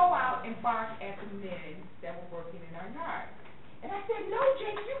wanted to go out and bark at the men that were working in our yard. And I said, no,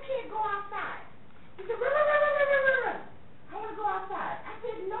 Jake, you can't go outside. He said, run, run, run, run, run, run, run. I want to go outside. I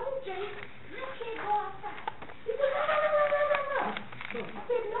said, no, Jake, you can't go outside. He said, run, run, run, run, run, run, run. I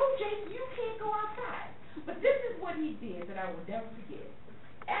said, no, Jake, you can't go outside. But this is what he did that I will never forget.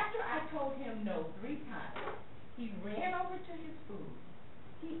 After I told him no 3 times, he ran over to his food.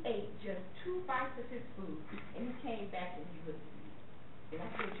 He ate just 2 bites of his food, and he came back and he looked at me. And I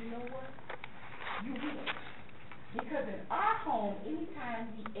said, you know what? You win. Because in our home,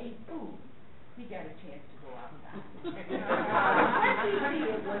 anytime he ate food, he got a chance to go outside. What he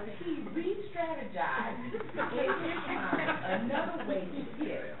did was he re-strategized in his mind another way to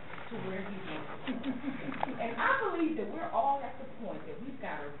get to where he wanted to go. And I believe that we're all at the point that we've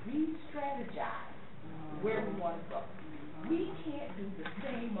got to re-strategize where we want to go. We can't do the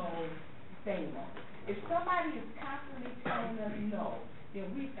same old, same old. If somebody is constantly telling us no,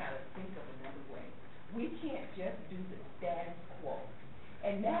 then we've got to think of another way. We can't just do the status quo.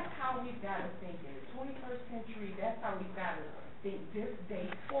 And that's how we've got to think in the 21st century. That's how we've got to think this day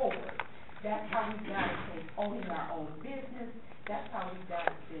forward. That's how we've got to think owning our own business. That's how we've got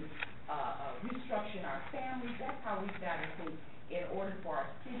to think restructuring our families. That's how we've got to think in order for our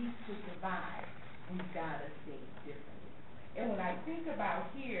cities to survive. We've got to think differently. And when I think about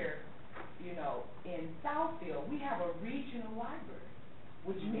here, you know, in Southfield, we have a regional library,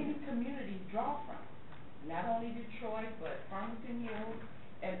 which many communities draw from. Not only Detroit, but Farmington Hills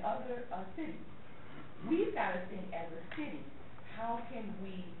and other cities. We've got to think as a city, how can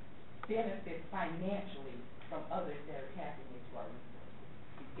we benefit financially from others that are tapping into our resources?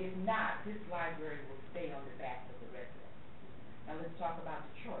 If not, this library will stay on the backs of the residents. Now let's talk about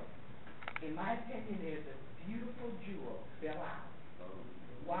Detroit. In my opinion, there's a beautiful jewel, Belle Isle.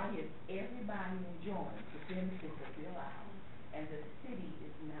 Why is everybody enjoying the benefits of Belle Isle and the city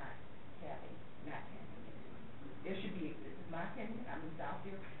is not tapping into it? There should be, this is my opinion, I'm in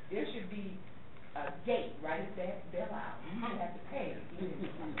Southfield, there should be a gate right at that Belle Isle. You should have to pay to get in.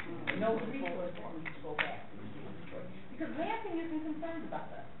 And those resources need to go back to the city of Detroit. Because Lansing isn't concerned about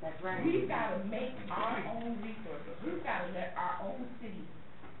us. That's right. We've got to make our own resources. We've got to let our own cities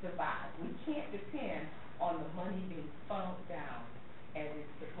survive. We can't depend on the money being funneled down as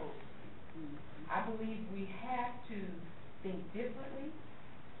it's supposed to. I believe we have to think differently.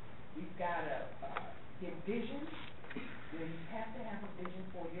 We've got to get vision. You have to have a vision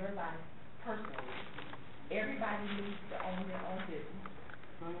for your life personally. Everybody needs to own their own business.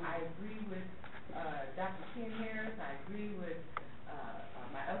 I agree with Dr. Ken Harris. I agree with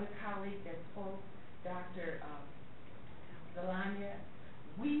my other colleague that spoke, Dr. ZaLonya.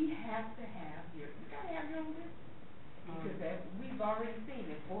 We have to have you got to have your own business. Because as we've already seen,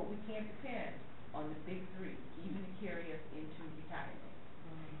 we can't depend on the big three, even to carry us into retirement.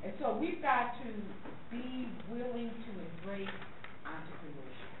 And so we've got to be willing to embrace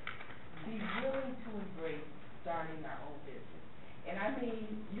entrepreneurship, be willing to embrace starting our own business. And I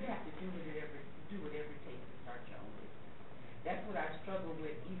mean, you have to do whatever it takes to start your own business. That's what I struggle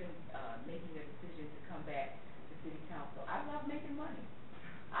with, even making a decision to come back to city council. I love making money.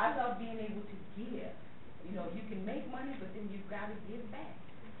 I love being able to give. You know, you can make money, but then you've got to give back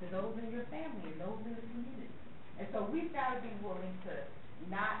to those in your family and those in the community. And so we've got to be willing to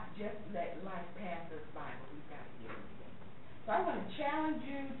not just let life pass us by, but we've got to give anything. So I want to challenge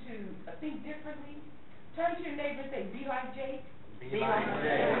you to think differently. Turn to your neighbor and say, be like Jake. Be like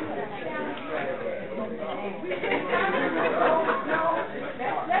Jake.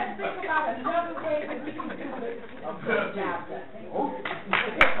 Let's think about another way that we can do it to get the job done.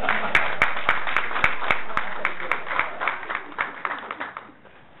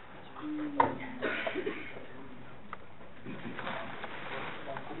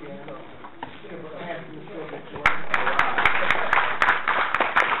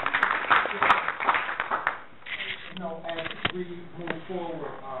 We move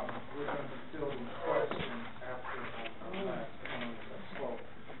forward, we're going to be fielding questions after our last panelist that spoke,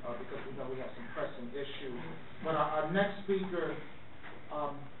 because we know we have some pressing issues. But our next speaker,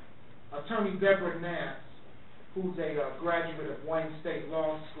 Attorney Debra Nance, who's a graduate of Wayne State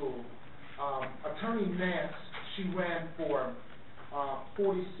Law School. Attorney Nance, she ran for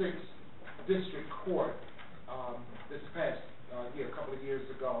 46th District Court this past year, a couple of years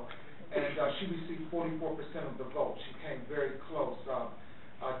ago. And she received 44% of the vote. She came very close.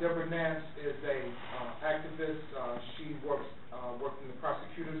 Debra Nance is a activist. She worked in the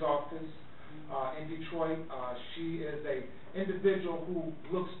prosecutor's office in Detroit. She is a individual who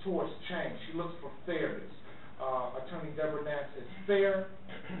looks towards change. She looks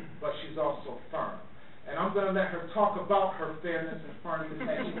about her fairness and firmness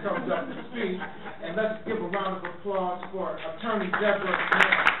as she comes up to speak. And let's give a round of applause for Attorney Debra.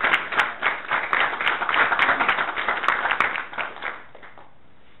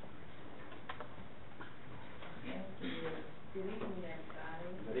 Good evening,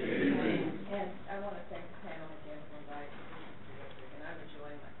 everybody. Good evening. And I want to thank the panel again for inviting me to this, and I'm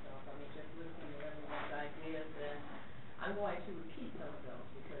enjoying myself. I mean, just listening to everyone's ideas, and I'm going to repeat some of those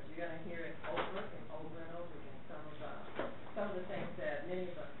because you're going to hear it over and over and over again. Some of the things that many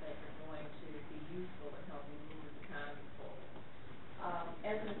of us think are going to be useful in helping move this economy forward.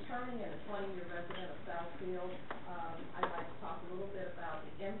 As an attorney and a 20-year resident of Southfield, I'd like to talk a little bit about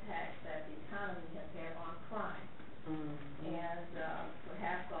the impact that the economy has had on crime. And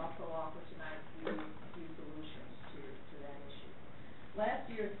perhaps also offer tonight a few solutions to that issue. Last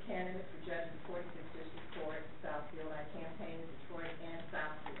year, as candidate for judge in the 46th District Court in Southfield, I campaigned in Detroit and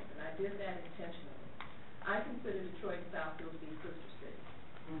Southfield, and I did that intentionally. I consider Detroit and Southfield to be sister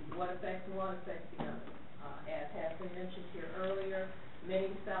cities. What affects one affects the other. As has been mentioned here earlier, many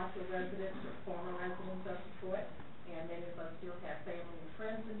Southfield residents are former residents of Detroit, and many of us still have family and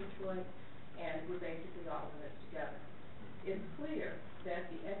friends in Detroit, and we're basically all in this together. It's clear that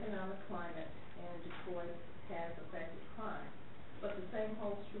the economic climate in Detroit has affected crime, but the same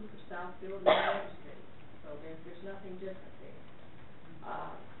holds true for Southfield and other cities, so there's nothing different there.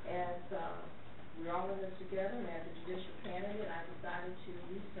 As we're all in this together, and as a judicial candidate, I decided to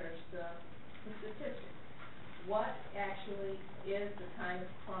research the statistics. What actually is the kind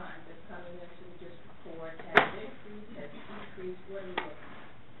of crime that's coming into the district court? Has it increased? Has it decreased? What are we looking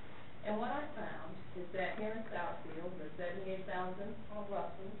at? And what I found is that here in Southfield, the 78,000, or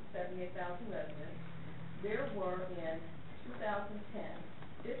roughly 78,000 residents, there were in 2010,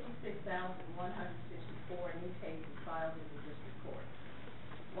 56,164 new cases filed in the district court.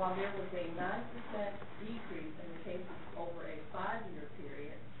 While there was a 9% decrease in the cases over a 5-year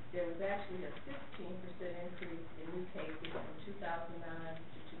period, there was actually a 16% increase in new cases from 2009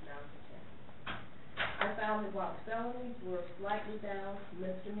 to 2010. I found that while felonies were slightly down,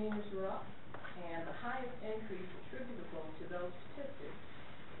 misdemeanors were up, and the highest increase attributable to those statistics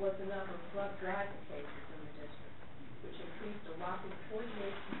was the number of drunk driving cases in the district, which increased a whopping 48%.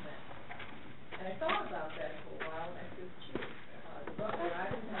 And I thought about that for a while, and I said, gee, drunk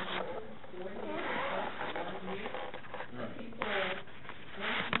driving has increased 48% in 1 year. Are people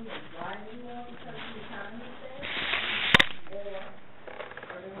drinking and driving more because the economy is bad? Or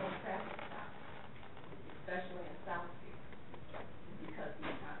are there more traffic stops, especially in Southfield, because the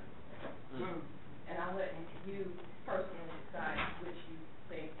economy is bad? And I'll let you personally decide which you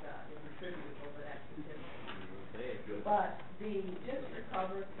think is attributable to that statistic. But the district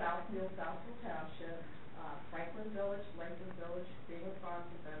covers Southfield, Southfield Township, Franklin Village, Lakewood Village, Freeman Farms,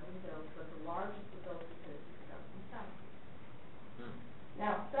 and Beverly Hills, but the largest of those statistics comes from Southfield.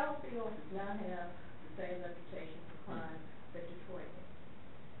 Now, Southfield does not have the same reputation for crime that Detroit has,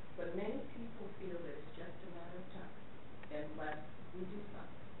 but many people feel that it's just a matter of time unless we do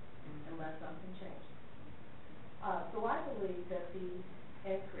something, unless something changes. So I believe that the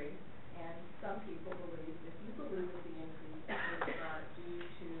increase, and some people believe, if you believe that the increase is due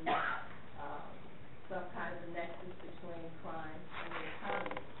to some kind of nexus between crime and the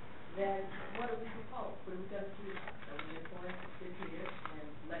economy, then what do we propose? What are we going to do? Are we just going to sit here and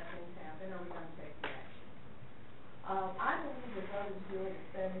let things happen, or are we going to take the action? I believe that others do it.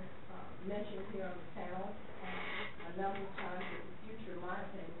 It's been mentioned here on the panel a number of times that the future, in my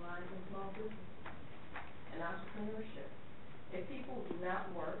opinion, lies in small business and entrepreneurship. If people do not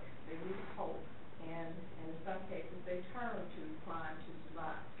work, they lose hope, and in some cases they turn to crime to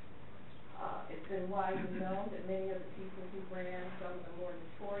survive. It's been widely known that many of the people who ran some of the more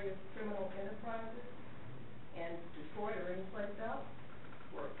notorious criminal enterprises in Detroit or anyplace else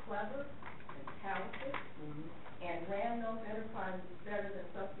were clever and talented and ran those enterprises better than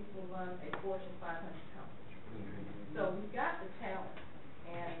some people run a Fortune 500 company. So we've got the talent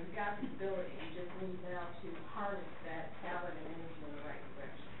and we've got the ability. We just need now to harness that talent and energy in the right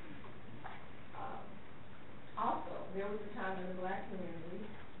direction. Also, there was a time in the black community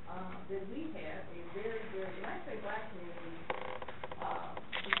that we had a very, and I say black community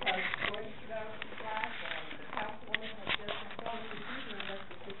because George Shanelle Black and the councilwoman has just informed the teacher that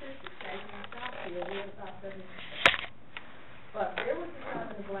the statistics say in Southfield we're about 70%. But there was a time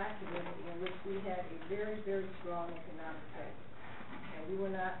in the black community in which we had a very, very strong economic base. And we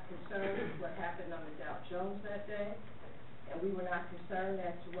were not concerned with what happened on the Dow Jones that day, and we were not concerned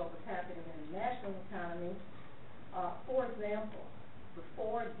as to what was happening in the national economy. For example,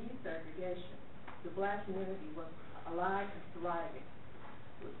 before desegregation, the black community was alive and thriving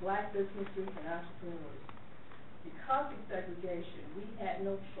with black businesses and entrepreneurs. because of segregation, we had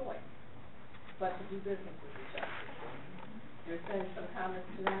no choice but to do business with each other. There's been some comments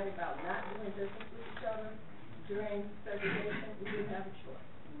tonight about not doing business with each other during segregation. We didn't have a choice.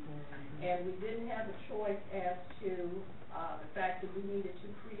 And we didn't have a choice as to the fact that we needed to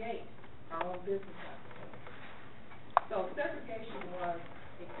create our own business opportunities. So segregation was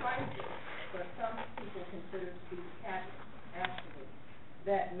a crisis, but some people consider it to be the catalyst, actually,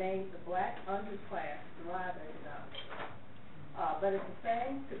 that made the black underclass thrive economically. But the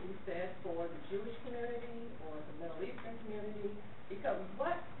same could be said for the Jewish community or the Middle Eastern community, because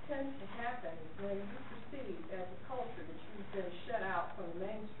what tends to happen is when you perceive as a culture that you've been shut out from the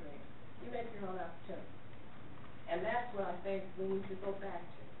mainstream, you make your own opportunity. And that's what I think we need to go back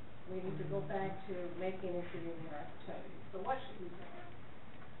to. We need to go back to making and creating our opportunities. So what should we do?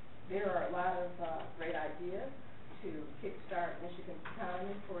 There are a lot of great ideas to kickstart Michigan's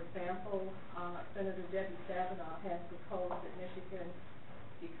economy. For example, Senator Debbie Stabenow has proposed that Michigan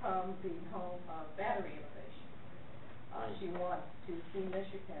become the home of battery innovation. She wants to see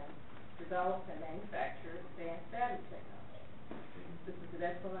Michigan develop and manufacture advanced battery technology. This is an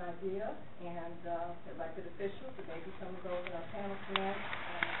excellent idea, and elected officials, and maybe some of those in our panel tonight,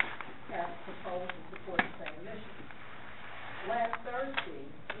 have proposed and support the same mission. Last Thursday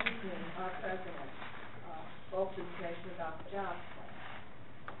evening, our president spoke to the nation about the jobs plan.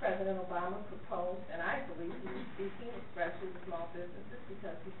 President Obama proposed, and I believe he was speaking especially to small businesses,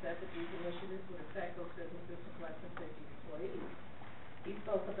 because he said that these initiatives would affect those businesses with less than 50 employees. He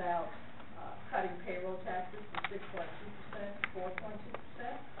spoke about cutting payroll taxes from 6.2% to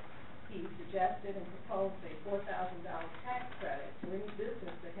 4.2%. He suggested and proposed a $4,000 tax credit to any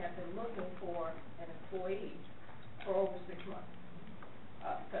business that had been looking for an employee for over 6 months.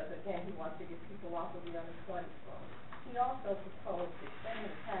 Because, again, he wants to get people off of the under 20 program. He also proposed extending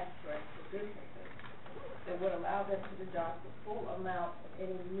the tax credit for businesses that would allow them to deduct the full amount of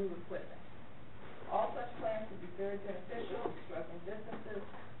any new equipment. All such plans would be very beneficial to struggling businesses.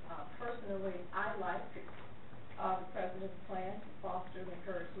 Personally, I like the President's plan to foster and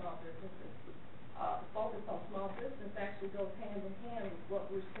encourage small businesses. The focus on small business actually goes hand in hand with what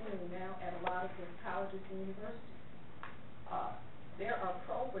we're seeing now at a lot of the colleges and universities. There are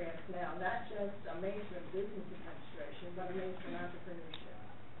programs now, not just a major in business administration, but a major in entrepreneurship.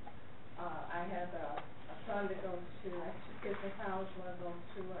 I have a son that goes to, I have 2 kids in college. One goes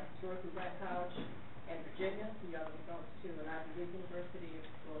to Georgia Black College in Virginia. The other goes to an Ivy League University of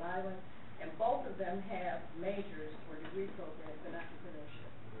Rhode Island. And both of them have majors or degree programs in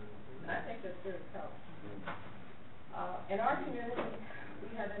entrepreneurship. And I think that's very powerful. In our community, we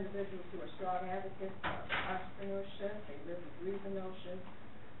have individuals who are strong advocates for entrepreneurship. They live and breathe the notion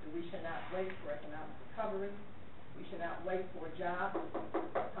that we should not wait for economic recovery. We should not wait for a job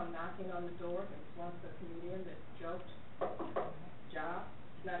to come knocking on the door. There was once a comedian that joked, job,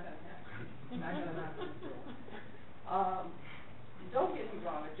 it's not going to happen. It's not going to knock on the door. Don't get me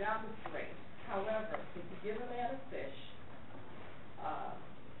wrong, a job is great. However, if you give a man a fish,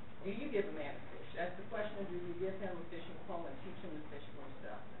 do you give a man a fish? That's the question. Do you give him a fishing pole and teach him to fish for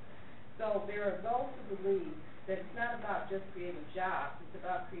himself? So there are those who believe that it's not about just creating jobs, it's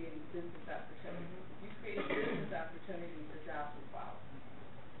about creating business opportunities. If you create business opportunities, the jobs will follow.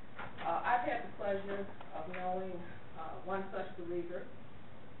 I've had the pleasure of knowing one such believer,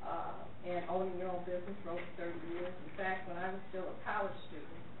 and owning your own business for over 30 years. In fact, when I was still a college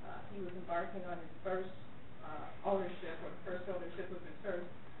student, he was embarking on his first ownership, or the first ownership of his first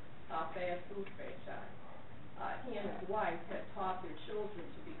fast food franchise. He and his wife had taught their children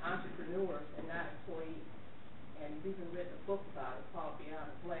to be entrepreneurs and not employees. And he's even written a book about it called Beyond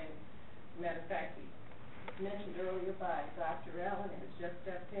the Blame. As a matter of fact, he was mentioned earlier by Dr. Allen and has just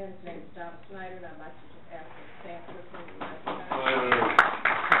stepped in. His name is John Snyder, and I'd like to just ask him to stand with me.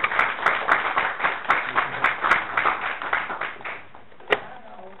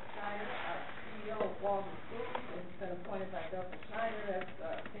 Appointed by Governor Snyder as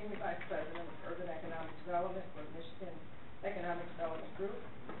Senior Vice President of Urban Economic Development for the Michigan Economic Development Group.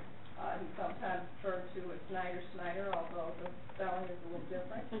 He's sometimes referred to as Snyder, although the spelling is a little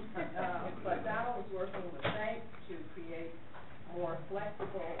different. But Donald is working with banks to create more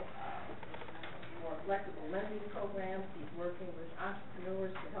flexible lending programs. He's working with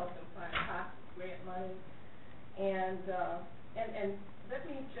entrepreneurs to help them find pockets of grant money. And let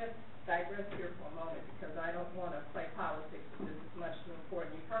me just digress here for a moment, because I don't want to play politics, but this is much too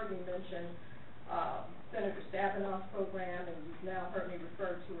important. You've heard me mention Senator Stabenow's program, and you've now heard me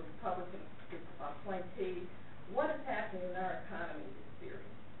refer to a Republican appointee. What is happening in our economy is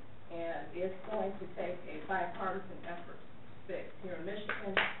serious, and it's going to take a bipartisan effort to fix here in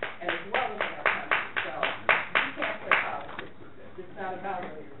Michigan, and as well as in our country. So you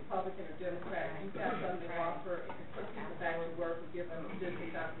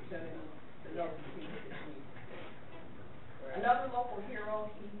opportunity to know the people that you need to see. Another local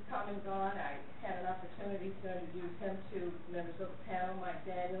hero, he's come and gone. I had an opportunity to introduce him to members of the panel, Mike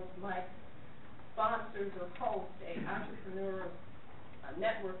Daniels. Mike sponsors or hosts a entrepreneur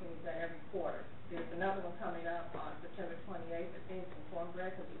networking event every quarter. There's another one coming up on September 28th at Phoenix and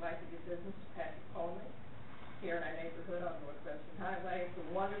Cornbread, because we like to give business to Patrick Coleman here in our neighborhood on Northwestern Highway. It's a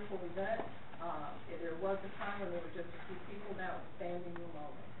wonderful event. There was a time when there were just a few people. Now it's standing room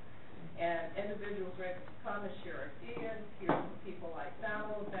only. And individuals ready to come and share ideas, hear from people like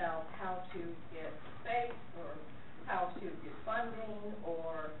Donald about how to get space or how to get funding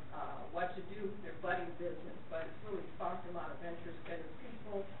or what to do with their budding business. But it's really sparked a lot of interest in the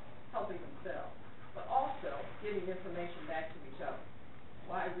people helping themselves, but also giving information back to each other.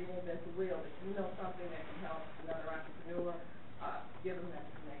 Why reinvent the wheel? If you know something that can help another entrepreneur, give them that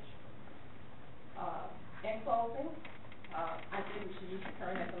information. In closing, I think we should use the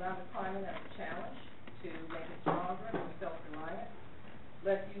current economic climate as a challenge to make it stronger and more self-reliant.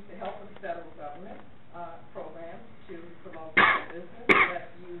 Let's use the help of the federal government programs to promote small business.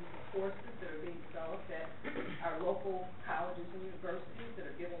 Let's use the courses that are being developed at our local colleges and universities that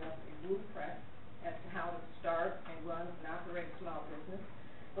are giving us a blueprint as to how to start and run and operate a small business.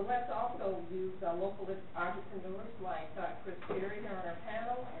 But let's also use local entrepreneurs like Chris Terry here on our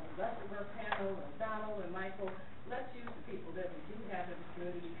panel and the rest of our panel, and Donald and Michael. Let's use the people that we do have in the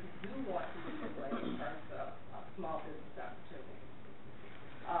community who do want to lead the way in terms of small business opportunities.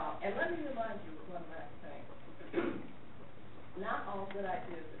 And let me remind you of one last thing. Not all good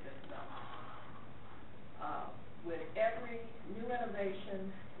ideas have been done. With every new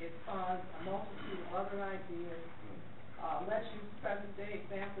innovation, it spawns a multitude of other ideas. Let's use present-day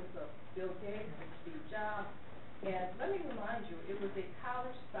examples of Bill Gates and Steve Jobs. And let me remind you, it was a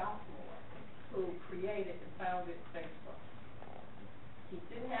college sophomore who created and founded Facebook. He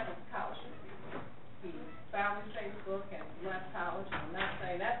didn't have a college degree. He founded Facebook and left college. I'm not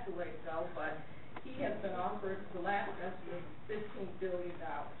saying that's the way to go, but he has been offered the last estimate $15 billion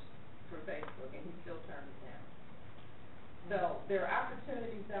for Facebook, and he still turned it down. So there are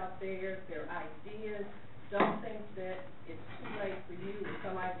opportunities out there. There are ideas. Don't think that it's too late for you or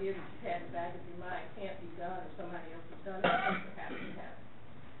some idea that you've had in the back of your mind can't be done or somebody else has done it. Things are happening.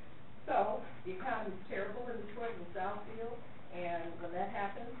 So the economy is terrible in Detroit and Southfield, and when that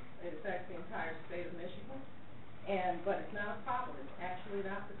happens, it affects the entire state of Michigan. But it's not a problem. It's actually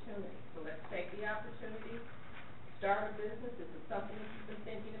an opportunity. So let's take the opportunity, start a business. If it's something that you've been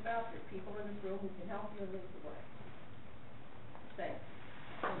thinking about, there are people in this room who can help you and lead the way. Thanks.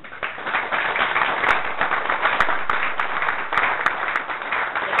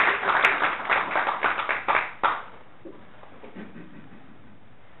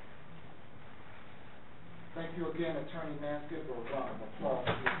 Thank you again, Attorney Nance. Give her a round of applause.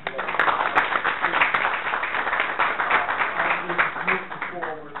 Moving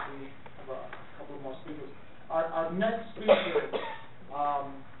forward, we have a couple more speakers. Our next speaker,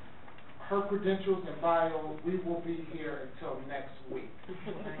 her credentials and bio, we will be here until next week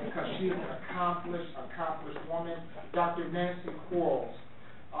because she is an accomplished woman. Dr. Nancy Quarles.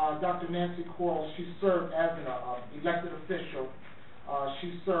 Dr. Nancy Quarles, she served as an elected official.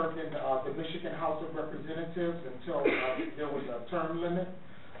 She served in the Michigan House of Representatives until there was a term limit.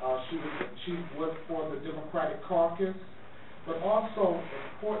 She was the chief whip for the Democratic caucus. But also,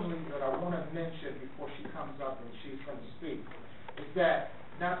 importantly, that I want to mention before she comes up and she's going to speak, is that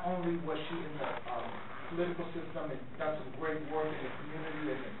not only was she in the political system and done some great work in the community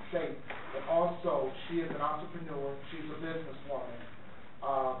and in the state, but also she is an entrepreneur. She's a businesswoman.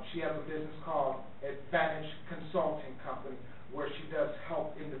 She has a business called Advantage Consulting Company, where she does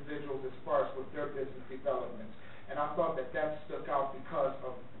help individuals as far as with their business developments. And I thought that stuck out because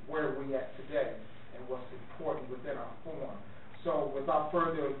of where we at today and what's important within our forum. So without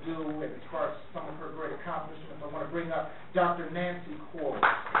further ado, and as far as some of her great accomplishments, I want to bring up Dr. Nancy Quarles.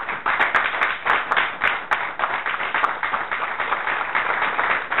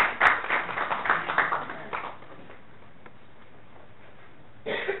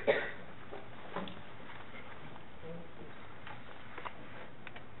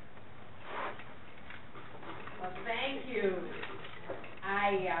 Thank you.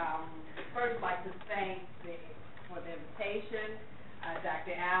 I first like to thank for the invitation,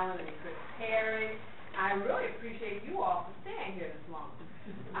 Dr. Allen and Chris Terry. I really appreciate you all for staying here this long.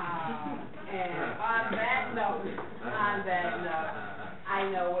 And on that note,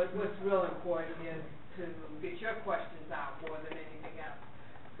 I know what's real important is to get your questions out more than anything else.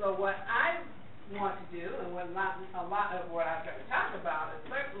 So what I want to do, and what a lot of what I'm going to talk about is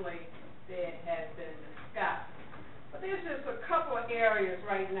certainly that has been discussed. But But there's just a couple of areas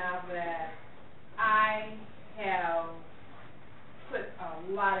right now that I have put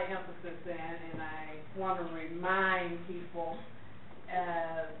a lot of emphasis in, and I want to remind people,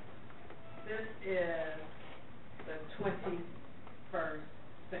 this is the 21st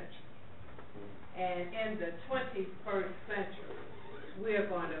century. And in the 21st century, we are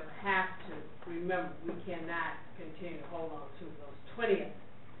going to have to remember we cannot continue to hold on to those 20th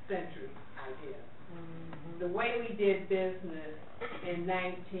century ideas. The way we did business in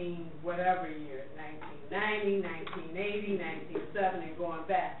 19-whatever year, 1990, 1980, 1970, going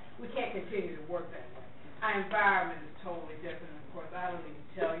back, we can't continue to work that way. Our environment is totally different. Of course, I don't need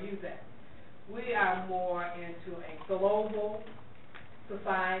to tell you that. We are more into a global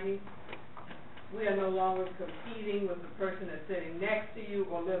society. We are no longer competing with the person that's sitting next to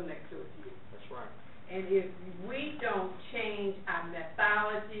you or live next door to you. That's right. And if we don't change our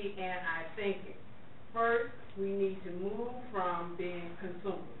methodology and our thinking, first, we need to move from being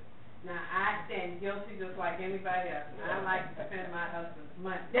consumers. Now, I stand guilty just like anybody else. I like to spend my husband's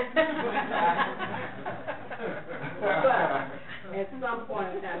money. But at some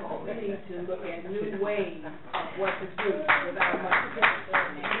point in time, we need to look at new ways of what to do with our money.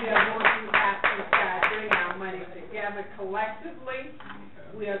 We are going to have to start bringing our money together collectively.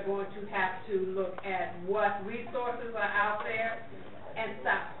 We are going to have to look at what resources are out there and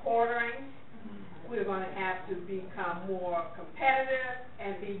stop hoarding. We're going to have to become more competitive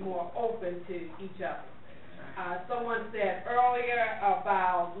and be more open to each other. Someone said earlier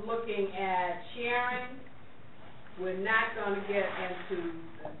about looking at sharing. We're not going to get into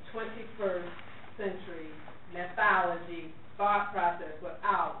the 21st century methodology, thought process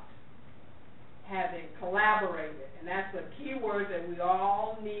without having collaborated. And that's a key word that we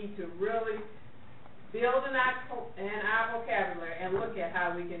all need to really build in our vocabulary and look at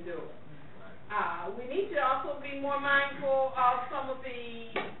how we can do it. We need to also be more mindful of some of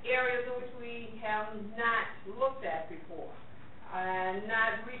the areas in which we have not looked at before and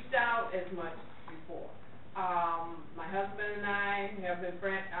not reached out as much before. My husband and I have been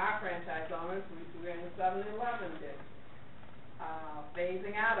our franchise owners. We're in the 7-Eleven business,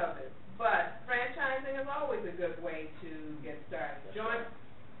 phasing out of it. But franchising is always a good way to get started. Joint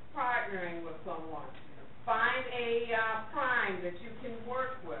partnering with someone. Find a prime that you can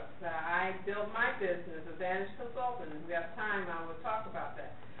work with. I built my business, Advantage Consulting. If we have time, I will talk about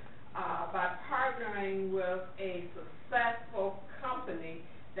that. By partnering with a successful company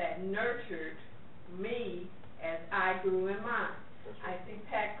that nurtured me as I grew in mine. I see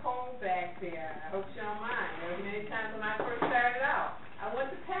Pat Cole back there. I hope she don't mind. There were many times when I first started out, I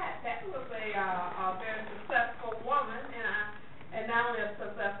went to Pat. Pat was a very successful woman, and not only a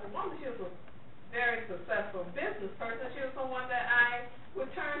successful woman, she was a very successful business person. She was someone that I would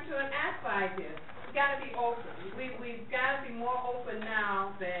turn to and ask for ideas. We've got to be open. We've got to be more open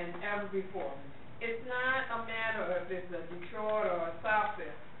now than ever before. It's not a matter of if it's a Detroit or a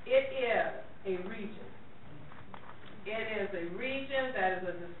Southfield. It is a region. It is a region that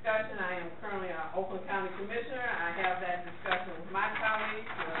is a discussion. I am currently an Oakland County Commissioner. I have that discussion with my colleagues.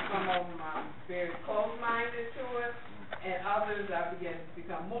 Some of them are very close-minded to it, and others are beginning to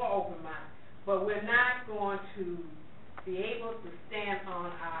become more open-minded. But we're not going to be able to stand on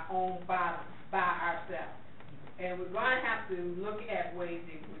our own bottom by ourselves. And we're going to have to look at ways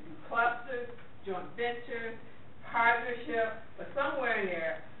that we do clusters, joint ventures, partnership, but somewhere in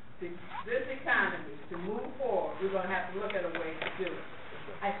there, this economy, to move forward, we're going to have to look at a way to do it.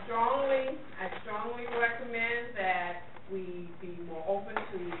 I strongly recommend that we be more open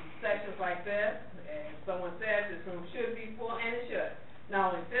to sessions like this. As someone said, this room should be full, and it should.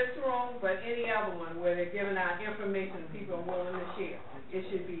 Not only this room, but any other one where they're giving out information people are willing to share. It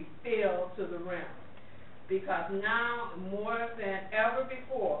should be filled to the rim. Because now, more than ever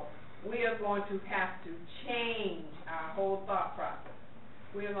before, we are going to have to change our whole thought process.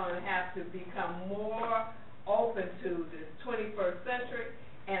 We are going to have to become more open to this 21st century.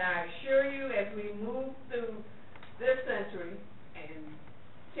 And I assure you, as we move through this century and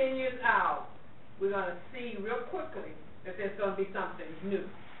 10 years out, we're going to see real quickly that there's going to be something new.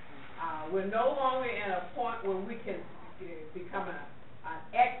 We're no longer at a point where we can become an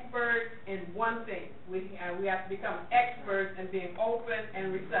expert in one thing. We have to become experts in being open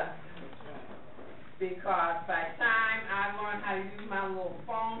and receptive. Because by the time I learned how to use my little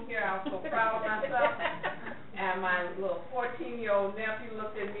phone here, I was so proud of myself. And my little 14-year-old nephew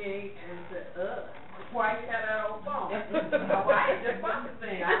looked at me and said, why you have that old phone? Why you just bought the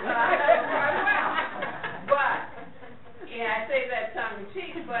thing? I thought I had it quite well. But, and I say that tongue in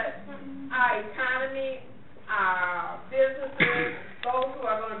cheek, but our economy, our businesses, those who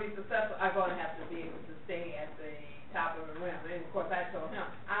are going to be successful are going to have to be able to stay at the top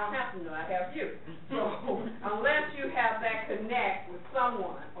I don't have to know, I have you. So unless you have that connect with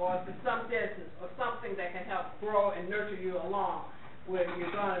someone or to some business or something that can help grow and nurture you along, where you're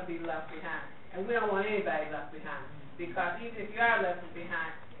going to be left behind. And we don't want anybody left behind, because even if you are left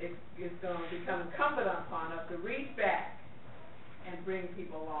behind, it's going to become incumbent upon us to reach back and bring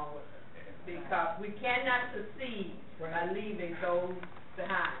people along with us, because we cannot succeed by leaving those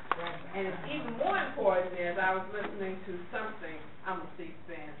behind. And it's even more important as I was listening to something, I'm a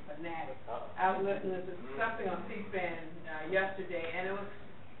C-SPAN fanatic. I was listening to something on C-SPAN yesterday, and it was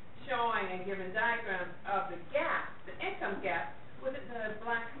showing and giving diagrams of the gap, the income gap within the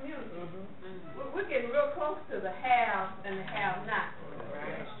black community. We're getting real close to the haves and the have-nots.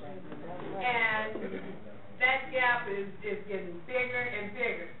 And that gap is getting bigger and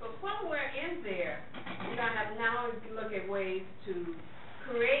bigger. So somewhere in there, we're going to have now look at ways to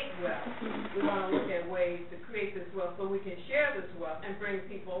create wealth. We're going to look at ways to create this wealth so we can share this wealth and bring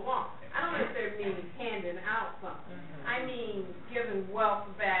people along. I don't necessarily mean handing out something. I mean giving wealth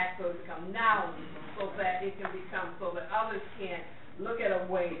back so it becomes knowledge, so that it can become, so that others can look at a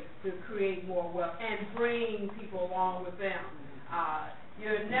way to create more wealth and bring people along with them.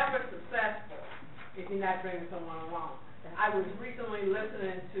 You're never successful if you're not bringing someone along. I was recently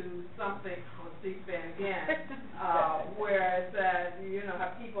listening to something on C-SPAN again, where it said, you know,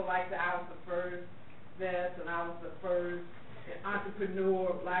 how people like that I was the first this and I was the first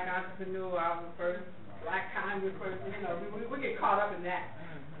entrepreneur, black entrepreneur, I was the first black congressperson, you know, we get caught up in that.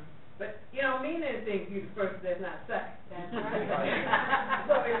 But you don't mean anything if you're the first, there's not a second. That's right.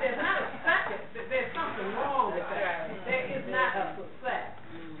 So if there's not a second, there's something wrong with that. There is not a success.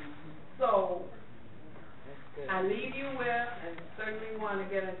 So I leave you with, and certainly want to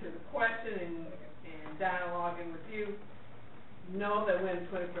get into the question and dialoguing with you, know that we're in the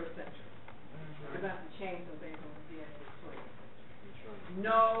 21st century. We're going to have to change some things when we get into the 20th century.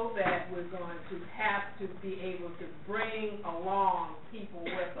 Know that we're going to have to be able to bring along people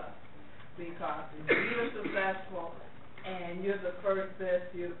with us, because if you're successful and you're the first this,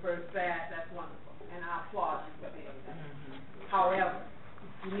 you're the first that, that's wonderful, and I applaud you for being that. However,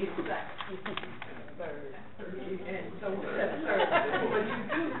 you need a second. And so we said a third. But you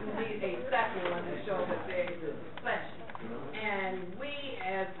do need a second one to show that there is a succession. And we,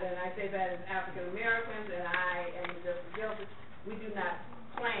 and I say that as African Americans, and I am just guilty, we do not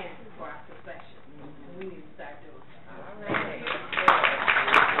plan for our succession. And we need to start doing that. All right.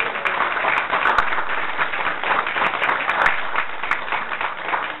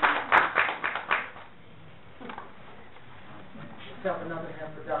 Let's have another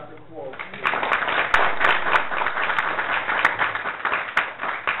hand for Dr. Quarles.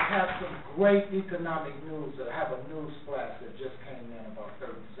 I have some great economic news. I have a news flash that just came in about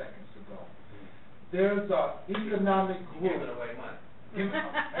 30 seconds ago. There's an economic group. Giving away money.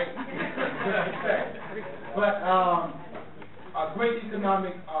 But a great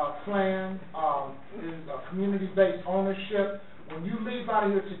economic plan is community-based ownership. When you leave out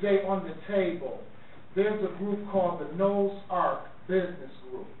of here today on the table, there's a group called the Noah's Ark Business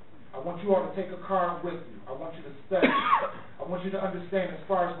Group. I want you all to take a card with you. I want you to study. I want you to understand as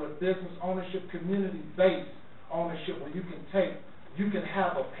far as what business ownership, community-based ownership, where you can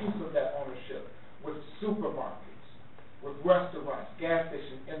have a piece of that ownership with supermarkets, with restaurants, gas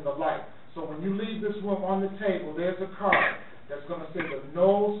stations, and the like. So when you leave this room on the table, there's a card that's going to say the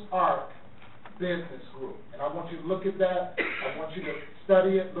Noah's Ark Business Group. And I want you to look at that. I want you to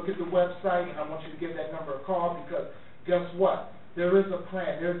study it, look at the website, and I want you to give that number a call, because guess what? There is a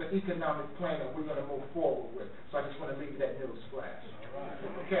plan. There's an economic plan that we're going to move forward with. So I just want to leave you that news flash.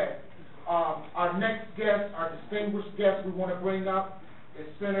 Okay. Our next guest, our distinguished guest we want to bring up is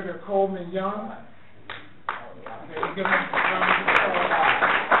Senator Coleman Young. Okay, give him a round of applause.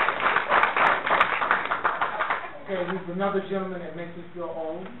 Okay, he's another gentleman that makes me feel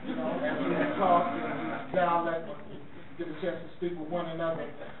old, you know, as we talk and we dialect, get a chance to speak with one another.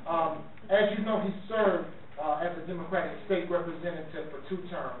 As you know, he served as a Democratic state representative for 2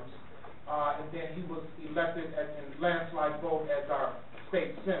 terms, and then he was elected in landslide vote as our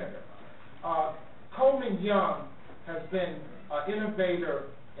state senator. Coleman Young has been an innovator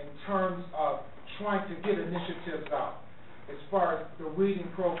in terms of trying to get initiatives out, as far as the reading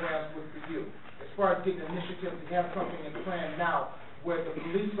programs with the youth, as far as getting initiatives. He has something in plan now where the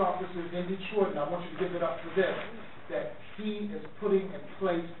police officers in Detroit, and I want you to give it up for them, that he is putting in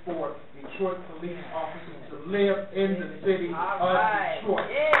place for Detroit police officers to live in the city of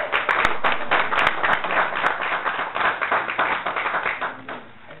Detroit. Yeah.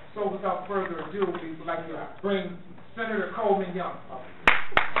 So without further ado, we would like to bring Senator Coleman Young up.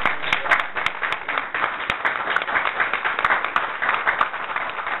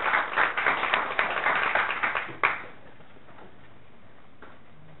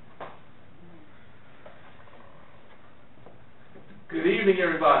 evening,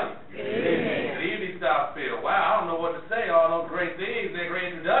 everybody. Good evening. Good evening, Southfield. Wow, I don't know what to say. All those great things, that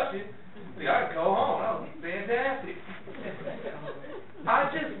great introduction. I can go home. That was fantastic. I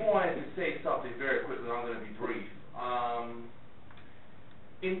just wanted to say something very quickly. I'm going to be brief.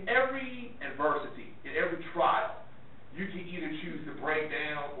 In every adversity, in every trial, you can either choose to break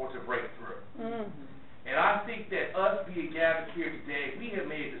down or to break through. And I think that us being gathered here today, we have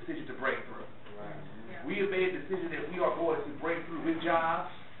made a decision to break through. We have made a decision that we are going to break through with jobs.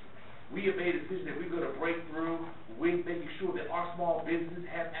 We have made a decision that we're going to break through with making sure that our small businesses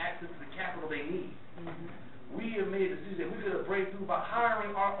have access to the capital they need. We have made a decision that we're going to break through by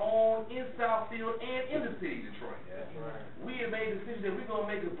hiring our own in Southfield and in the city of Detroit. We have made a decision that we're going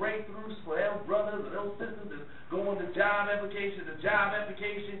to make a breakthrough for those brothers and those sisters that's going to job application to job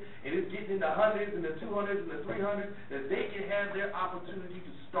application, and it's getting in the hundreds and the 200s and the 300s, that they can have their opportunity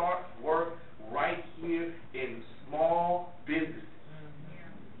to start work right here in small businesses.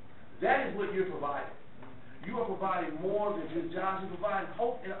 That is what you're providing. You are providing more than just jobs. You're providing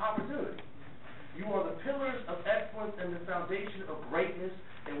hope and opportunity. You are the pillars of excellence and the foundation of greatness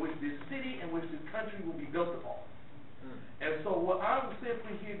in which this city and which this country will be built upon. And so what I'm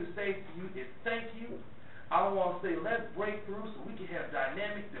simply here to say to you is thank you. I want to say let's break through so we can have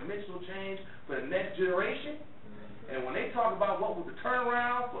dynamic, dimensional change for the next generation. And when they talk about what was the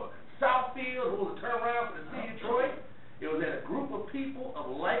turnaround for Southfield, what was the turnaround for the city of Detroit, it was that a group of people of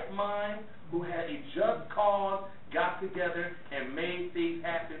like mind who had a just cause got together and made things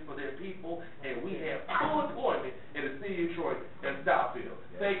happen for their people, and we have full employment in the city of Detroit and Southfield.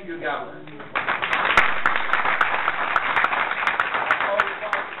 Thank you, God bless.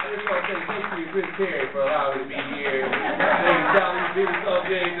 I just want to say thank you to Chris Terry for allowing me to be here. Thank you, Charlie, business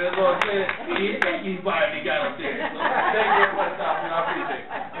subject. That's what I'm saying. Thank you, everybody that got up there. So, thank you very much, Southfield. I appreciate it.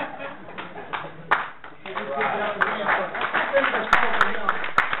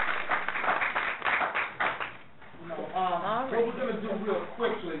 What we're going to do real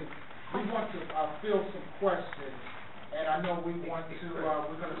quickly, we want to fill some questions, and I know we want to,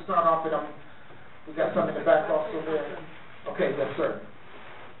 we're going to start off with, we got something in the back also there. Okay, yes, sir.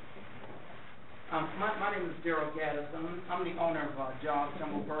 My name is Daryl Gaddis. I'm the owner of John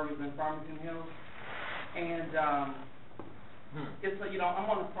Kimball Burgers in Farmington Hills, and it's I'm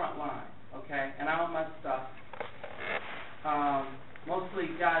on the front line, okay, and I own my stuff. Mostly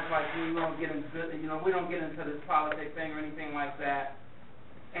guys like me, we don't get into this politics thing or anything like that.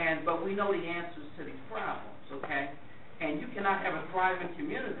 But we know the answers to these problems, okay? And you cannot have a thriving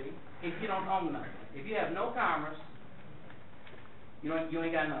community if you don't own nothing. If you have no commerce, you ain't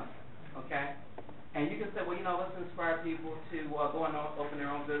got nothing, okay? And you can say, well, let's inspire people to go and open their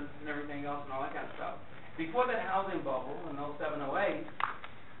own business and everything else and all that kind of stuff. Before that housing bubble in 07, 08,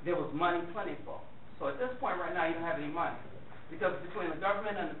 there was money plentiful. So at this point right now, you don't have any money. Because between the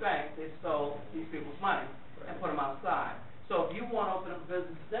government and the bank, they stole these people's money and put them outside. So if you want to open up a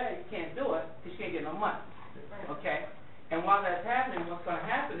business today, you can't do it because you can't get no money, okay? And while that's happening, what's going to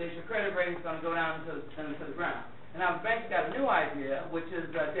happen is your credit rating is going to go down into the ground. And now the bank's got a new idea, which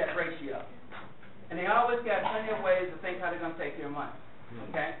is debt ratio. And they always got plenty of ways to think how they're going to take your money,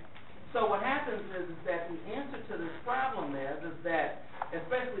 okay? So what happens is that the answer to this problem is that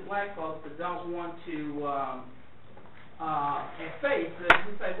especially black folks that don't want to face this,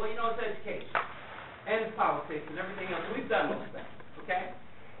 we say, well, it's education and it's politics and everything else. We've done those things, okay?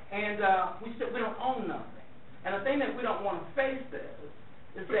 And we said we don't own nothing. And the thing that we don't want to face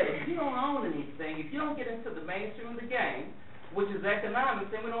is that if you don't own anything, if you don't get into the mainstream of the game, which is economics,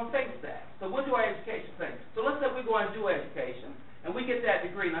 then we don't face that. So we'll do our education thing. So let's say we go and do education, and we get that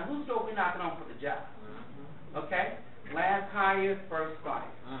degree. Now, whose door are we knocking on for the job? Okay? Last hired, first fired.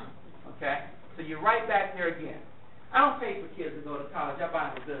 Okay? So you're right back there again. I don't pay for kids to go to college. I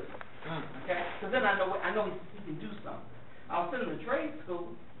buy them a business. Okay? Because then I know he can do something. I'll send him to trade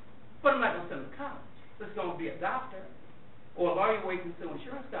school, but I'm not going to send him to college. It's going to be a doctor or a lawyer where he can sue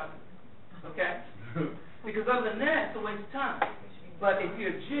insurance companies. Okay? Because other than that, it's a waste of time. But if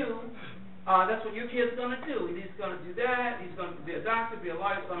you're a Jew, that's what your kid's going to do. He's going to do that. He's going to be a doctor, be a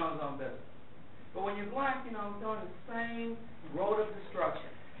lawyer, he's going to own his own business. But when you're black, we're on the same road of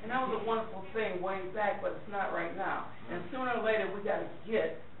destruction. And that was a wonderful thing way back, but it's not right now. And sooner or later, we got to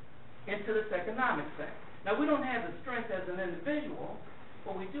get into this economic thing. Now, we don't have the strength as an individual,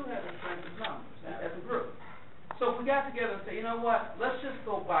 but we do have the strength of numbers as a group. So if we got together and say, you know what, let's just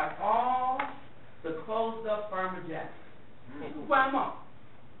go buy all the closed-up Farmer Jacks. We'll buy them all.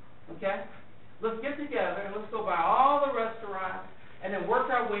 Okay? Let's get together and let's go buy all the restaurants and then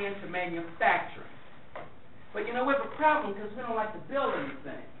work our way into manufacturing. But we have a problem because we don't like to build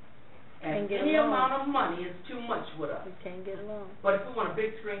anything. And Can't get any along. amount of money is too much with us. We can't get along. But if we want a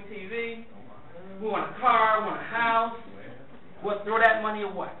big screen TV, we want a car, want a house, we'll throw that money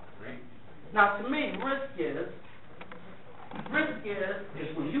away. Now, to me, risk is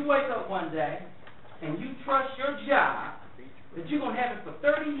when you wake up one day and you trust your job that you're going to have it for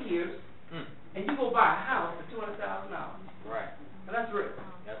 30 years and you go buy a house for $200,000. Right. Now, that's risk.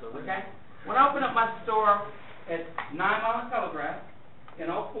 That's a risk. Okay? When I opened up my store at 9 Mile and Telegraph in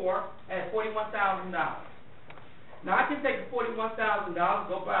 04, I had $41,000. Now, I can take the $41,000,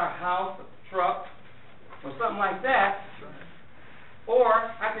 go buy a house, a truck, or something like that, or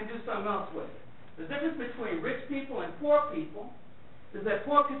I can do something else with it. The difference between rich people and poor people is that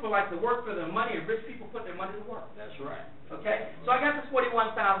poor people like to work for their money and rich people put their money to work. That's right. Okay? So I got this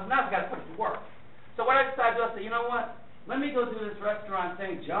 $41,000, I got to put it to work. So what I decided to do, I said, you know what? Let me go do this restaurant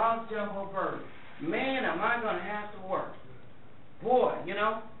thing, John's Jumbo Burger. Man, am I going to have to work. Boy, you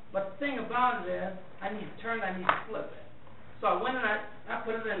know? But the thing about it is, I need to turn it, I need to flip it. So I went and I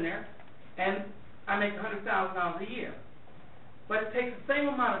put it in there, and I make $100,000 a year. But it takes the same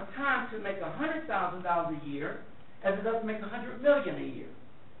amount of time to make $100,000 a year as it does to make $100 million a year.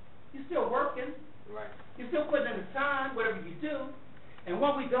 You're still working. Right. You're still putting in the time, whatever you do. And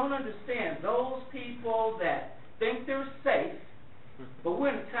what we don't understand, those people that think they're safe, but we're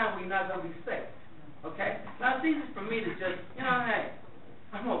in a time where you're not going to be safe. Okay? Now, it's easy for me to just, you know, hey,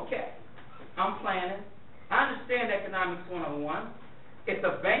 I'm okay. I'm planning. I understand economics 101. If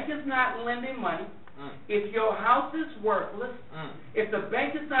the bank is not lending money, if your house is worthless, if the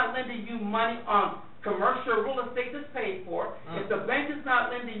bank is not lending you money on commercial real estate that's paid for, if the bank is not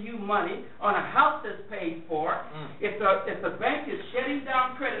lending you money on a house that's paid for, if the bank is shutting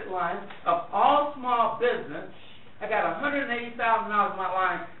down credit lines of all small business, I got $180,000 of my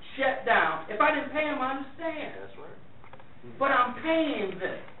line shut down. If I didn't pay them, I understand. That's right. But I'm paying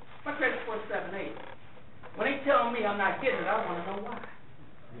this. My credit score is 780. When they tell me I'm not getting it, I want to know why.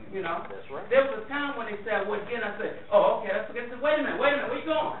 You know? That's right. There was a time when they said, well, again, I said, oh, okay, that's okay. I said, wait a minute, where you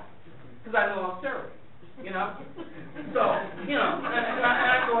going? Because I know I'm serious. You know? So, you know, and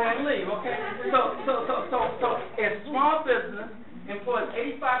I go ahead and leave, okay? So if small business employs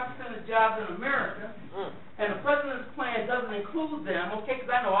 85% of jobs in America, and the president's plan doesn't include them, okay, because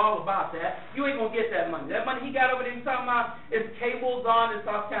I know all about that, you ain't going to get that money. That money he got over there he's talking about is cables on, it's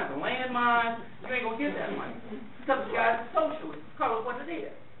all kinds of landmines. You ain't going to get that money. Because the guy's a socialist. Call it what it is.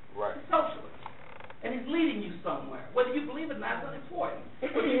 Right. He's a socialist. And he's leading you somewhere. Whether you believe it or not is unimportant.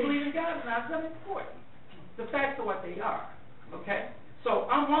 Whether you believe in God or not is unimportant. The facts are what they are. Okay? So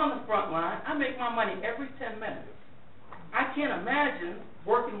I'm on the front line. I make my money every 10 minutes. I can't imagine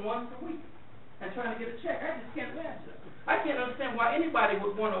working once a week and trying to get a check. I just can't imagine it. I can't understand why anybody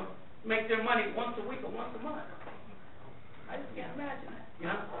would want to make their money once a week or once a month. I just can't imagine it. You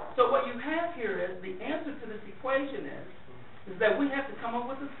know? So what you have here is the answer to this equation is that we have to come up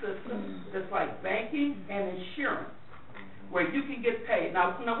with a system that's like banking and insurance, where you can get paid.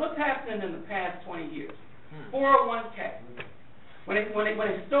 Now what's happened in the past 20 years? 401k. When they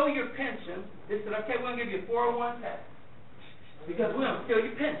stole your pension, they said, okay, we're going to give you a 401k because we're going to steal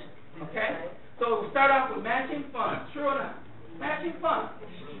your pension. Okay? So it will start off with matching funds, true or not? Matching funds.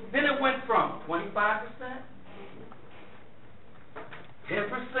 Then it went from 25%,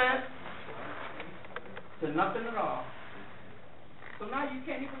 10%, to nothing at all. So now you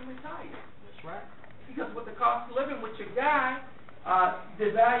can't even retire. That's right. Because with the cost of living with your guy,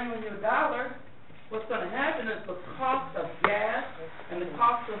 devaluing your dollar, what's going to happen is the cost of gas and the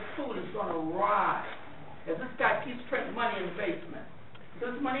cost of food is going to rise as this guy keeps printing money in the basement.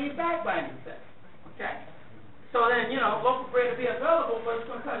 So this money ain't backed by anything. Okay? So then, you know, local bread will be available, but it's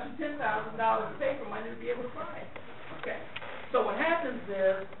going to cost you $10,000 of paper money to be able to buy it. Okay? So what happens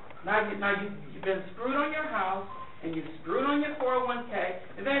is, now you've been screwed on your house, and you're screwed on your 401k,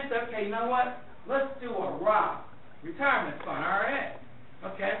 and then it's okay, you know what? Let's do a Roth retirement fund, RA.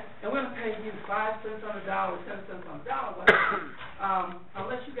 Okay? And we're going to pay you 5 cents on the dollar, 10 cents on the dollar,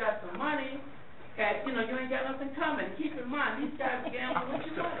 unless you got some money, and, you know, you ain't got nothing coming. Keep in mind, these guys gamble with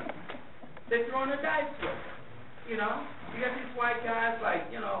your money. They're throwing a dice with it. You know? You got these white guys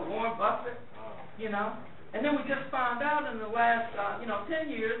like, you know, Warren Buffett, you know? And then we just found out in the last, 10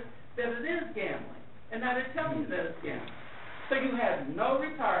 years that it is gambling. And now they're telling you that it's gambling. So you have no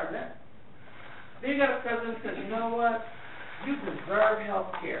retirement. Then you got a president who says, you know what? You deserve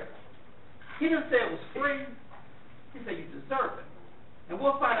health care. He didn't say it was free. He said you deserve it. And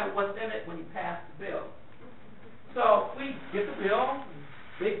we'll find out what's in it when you pass the bill. So we get the bill,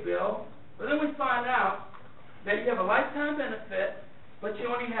 big bill, but then we find out that you have a lifetime benefit, but you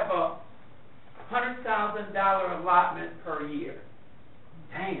only have a $100,000 allotment per year.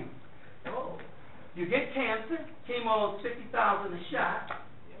 Damn. You get cancer, chemo is $50,000 a shot.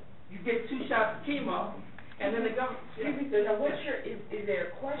 You get 2 shots of chemo, and then the government. Excuse me, so now what's your, is there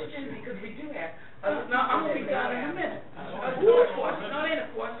a question? Because we do have. No, I'm gonna be done in a minute. It's not a question. No, it ain't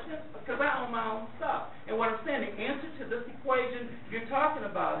a question, because I own my own stuff. And what I'm saying, the answer to this equation you're talking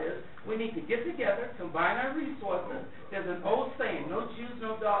about is, we need to get together, combine our resources. There's an old saying, no Jews,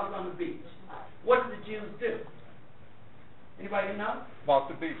 no dogs on the beach. What do the Jews do? Anybody know? Walk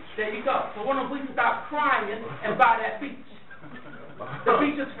the beach. There you go. So when we stop crying and buy that beach? The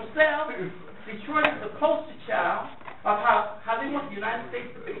beach is for sale. Detroit is the poster child of how they want the United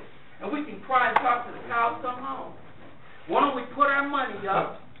States to be. And we can cry and talk to the cows come home. Why don't we put our money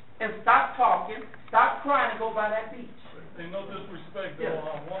up and stop talking, stop crying, and go buy that beach? Hey, no disrespect, though.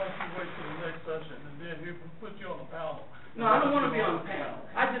 Why don't you wait till the next session, and then we put you on the panel. No, I don't want to be on the panel.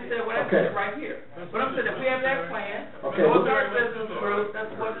 I just said what I said right here. But I'm saying if we have that plan, Okay. go to our business group,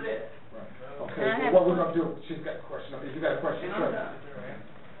 that's what it is. Okay, well, what we're gonna do, she's got a question, okay, you got a question, And I'm sir? done.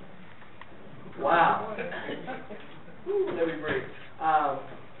 Wow. Let me breathe.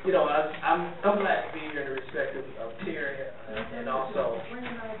 You know, I'm glad to be here in the respect of Terry and also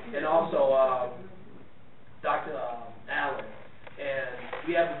Dr. Allen. And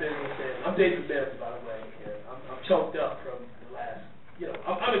we have the business, and I'm David Benson, by the way, and I'm choked up from the last,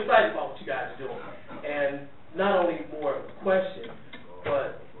 I'm excited about what you guys are doing. And not only more of a question,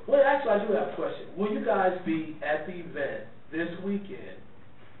 but, well, actually, I do have a question. Will you guys be at the event this weekend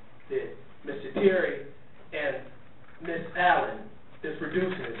that Mr. Terry and Ms. Allen is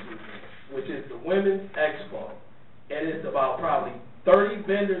producing this weekend, which is the Women's Expo? And it's about probably 30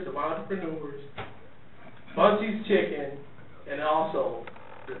 vendors of entrepreneurs, Bunchy's Chicken, and also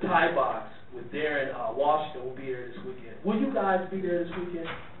the Thai Box with Darren Washington will be there this weekend. Will you guys be there this weekend?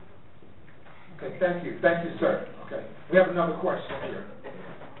 Okay, thank you, sir. Okay, we have another question here.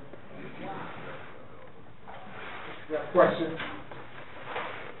 You have a question?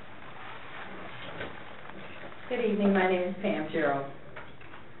 Good evening, my name is Pam Gerald.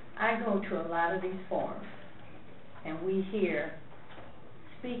 I go to a lot of these forums, and we hear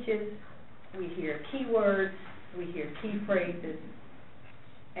speeches, we hear keywords, we hear key phrases,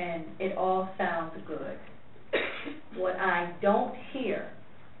 and it all sounds good. What I don't hear,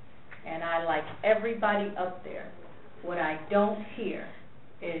 and I like everybody up there, what I don't hear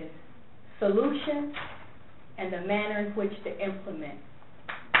is solutions and the manner in which to implement.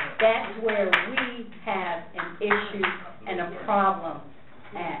 That's where we have an issue and a problem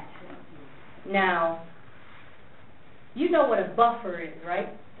at. Now, you know what a buffer is, right?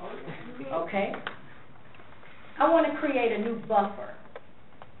 Okay? I want to create a new buffer.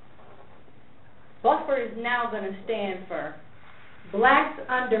 Buffer is now going to stand for Blacks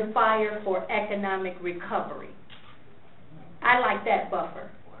Under Fire for Economic Recovery. I like that buffer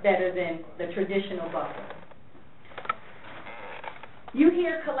better than the traditional buffer. You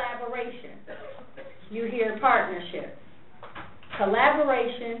hear collaboration. You hear partnership.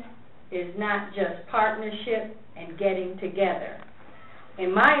 Collaboration is not just partnership and getting together.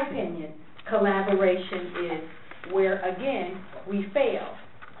 In my opinion, collaboration is where, again, we fail.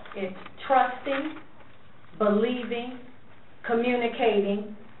 It's trusting, believing,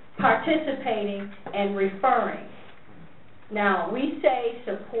 communicating, participating, and referring. Now, we say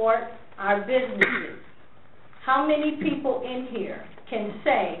support our businesses. How many people in here can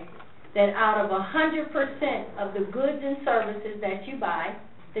say that out of 100% of the goods and services that you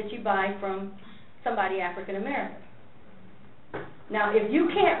buy from somebody African American? Now, if you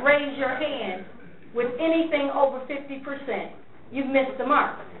can't raise your hand with anything over 50%, you've missed the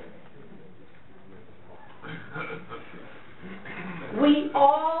mark. We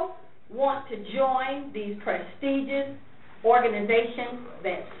all want to join these prestigious organizations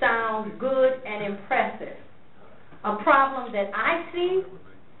that sound good and impressive. A problem that I see,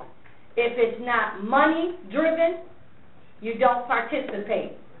 if it's not money-driven, you don't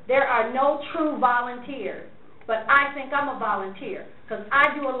participate. There are no true volunteers, but I think I'm a volunteer because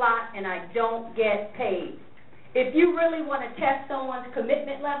I do a lot and I don't get paid. If you really want to test someone's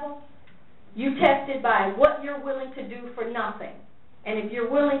commitment level, you test it by what you're willing to do for nothing. And if you're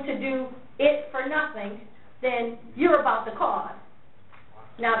willing to do it for nothing, then you're about the cause.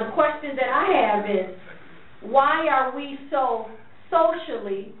 Now, the question that I have is, why are we so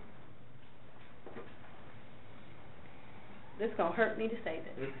socially, this is going to hurt me to say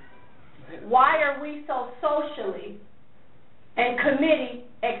this, why are we so socially and committee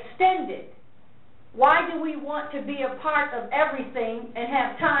extended? Why do we want to be a part of everything and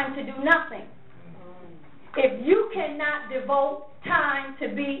have time to do nothing? If you cannot devote time to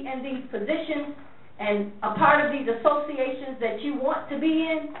be in these positions and a part of these associations that you want to be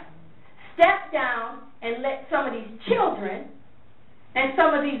in, step down and let some of these children and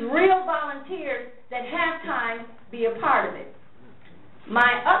some of these real volunteers that have time be a part of it.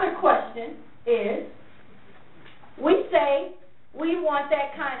 My other question is, we say we want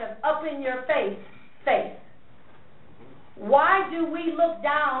that kind of up-in-your-face faith. Why do we look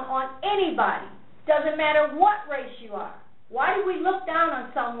down on anybody? Doesn't matter what race you are. Why do we look down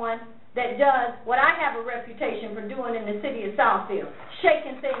on someone that does what I have a reputation for doing in the city of Southfield,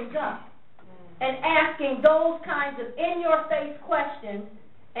 shaking things up and asking those kinds of in-your-face questions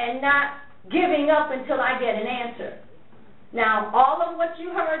and not giving up until I get an answer? Now, all of what you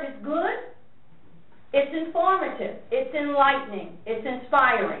heard is good. It's informative. It's enlightening. It's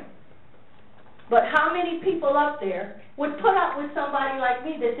inspiring. But how many people up there would put up with somebody like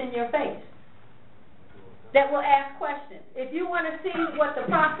me that's in your face, that will ask questions? If you want to see what the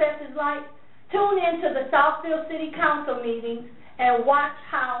process is like, tune into the Southfield City Council meetings and watch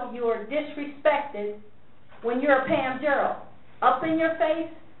how you're disrespected when you're a Pam Gerald. Up in your face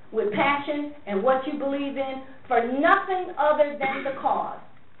with passion and what you believe in for nothing other than the cause.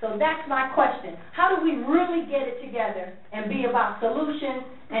 So that's my question. How do we really get it together and be about solutions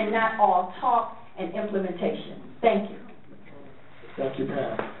and not all talk and implementation? Thank you. Thank you,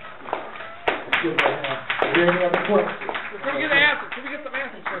 Pam. Are there any other questions? Can we get an answer? Can we get some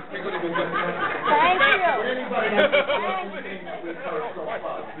answers first? Thank you. Anybody have any questions that we've heard so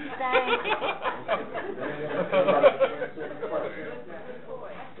far? Thank you.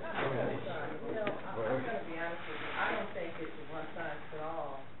 I'm going to be honest with you. I don't think it's a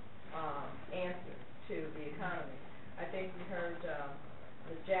one-size-fits-all answer to the economy. I think we heard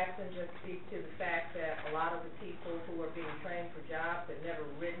Ms. Jackson just speak to the fact that a lot of the people who are being trained for jobs have never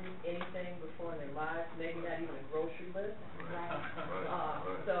written anything before in their lives, maybe not even a grocery list.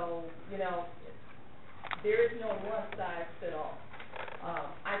 So, you know, there is no one-size-fits-all.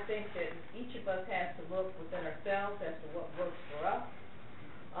 I think that each of us has to look within ourselves as to what works for us.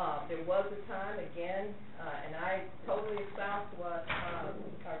 There was a time, again, and I totally espouse what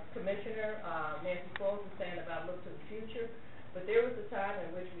our Commissioner, Nancy Quarles, was saying about look to the future, but there was a time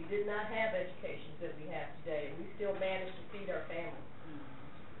in which we did not have educations that we have today, and we still managed to feed our families.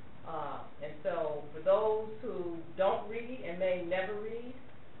 And so for those who don't read and may never read,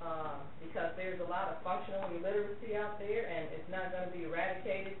 because there's a lot of functional illiteracy out there, and it's not going to be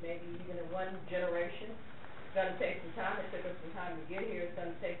eradicated maybe even in one generation. It's going to take some time. It took us some time to get here. It's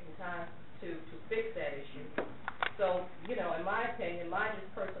going to take some time to fix that issue. So, you know, in my opinion, my just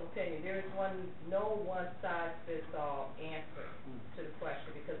personal opinion, there is no one-size-fits-all answer to the question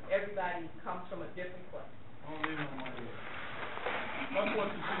because everybody comes from a different place. My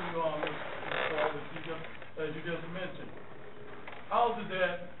question to you, Ms. Quarles, as you just mentioned, how is it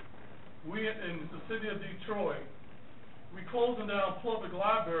that we in the city of Detroit, we closing down public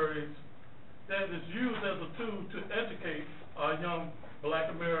libraries that is used as a tool to educate our young black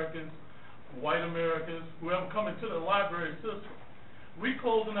Americans, white Americans, whoever come into the library system? We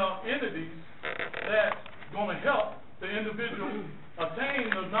closing out entities that's going to help the individual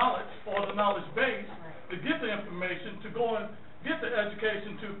attain the knowledge or the knowledge base to get the information, to go and get the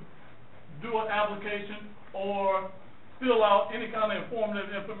education to do an application or fill out any kind of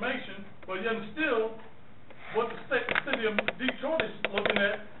informative information, but yet still what the city of Detroit is looking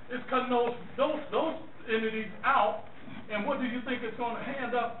at is cutting those entities out, and what do you think is going to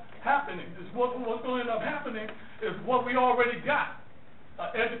end up happening? What's going to end up happening is what we already got,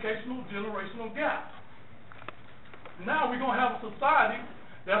 an educational generational gap. Now we're going to have a society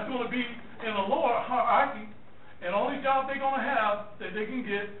that's going to be in a lower hierarchy, and only job they're going to have that they can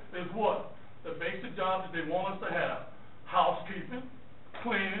get is what? The basic jobs that they want us to have. Housekeeping,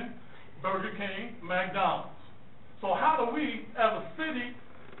 cleaning, Burger King, McDonald's. So how do we, as a city,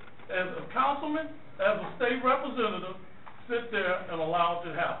 as a councilman, as a state representative, sit there and allow it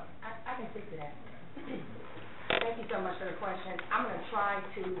to happen? I can speak to that. Thank you so much for the question. I'm going to try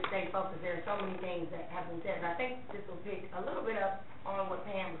to stay focused. There are so many things that have been said, and I think this will pick a little bit up on what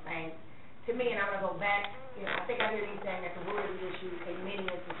Pam was saying. To me, and I'm going to go back, you know, I think I hear you saying that the root of the issue in many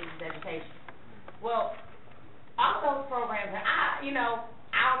instances is education. Well, all those programs, and I don't know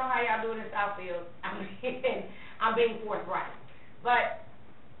how y'all do it in Southfield. I'm being forthright. But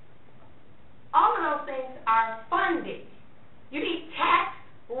all of those things are funded. You need tax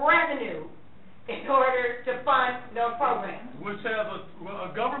revenue in order to fund those programs. Which has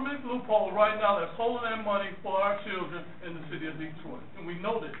a government loophole right now that's holding that money for our children in the city of Detroit, and we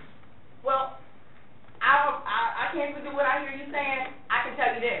know this. Well, I can't speak to what I hear you saying. I can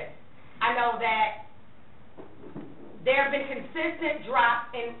tell you this. I know that there have been consistent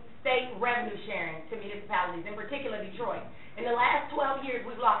drops in state revenue sharing to municipalities, in particular Detroit. In the last 12 years,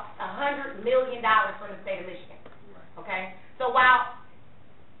 we've lost $100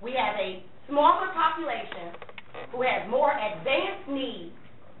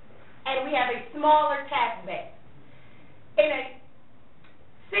 we have a smaller tax base. In a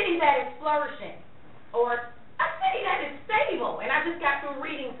city that is flourishing, or a city that is stable, and I just got through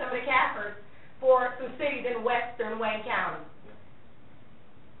reading some of the CAFRs for some cities in western Wayne County,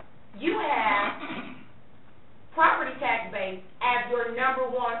 you have property tax base as your number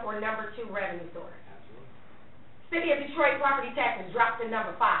 1 or number 2 revenue source. City of Detroit property taxes dropped to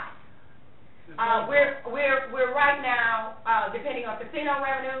number 5. We're right now depending on casino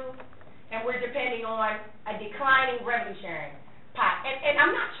revenues, and we're depending on a declining revenue sharing pot. And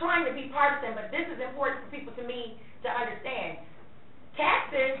I'm not trying to be partisan, but this is important for people to me to understand.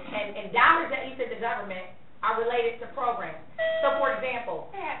 Taxes and dollars that you send to government are related to programs. So, for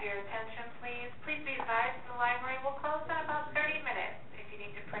example, may I have your attention, please? Please be advised the library will close in about 30 minutes. If you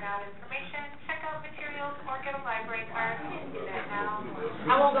need to print out information, check out materials, or get a library card, please do that now.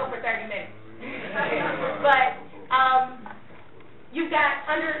 I won't go for 30 minutes. But you've got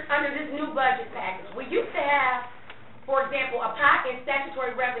under this new budget package, we used to have, for example, a pot in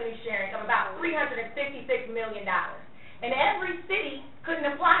statutory revenue sharing of about $356 million. And every city couldn't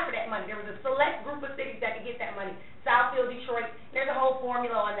apply for that money. There was a select group of cities that could get that money. Southfield, Detroit, there's a whole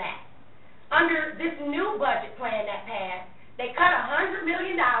formula on that. Under this new budget plan that passed, they cut $100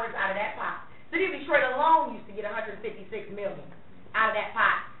 million out of that pot. City of Detroit alone used to get $156 million out of that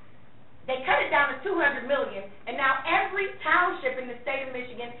pot. They cut it down to $200 million, and now every township in the state of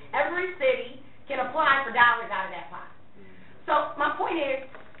Michigan, every city can apply for dollars out of that pot. So my point is,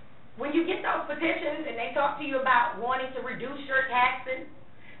 when you get those petitions and they talk to you about wanting to reduce your taxes,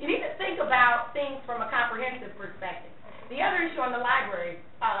 you need to think about things from a comprehensive perspective. The other issue on the library,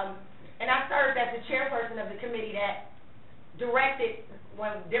 and I served as the chairperson of the committee that directed,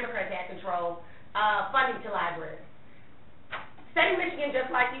 when Democrats had control, funding to libraries. State of Michigan,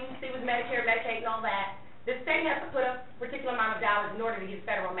 just like you see with Medicare, Medicaid, and all that, the state has to put up a particular amount of dollars in order to get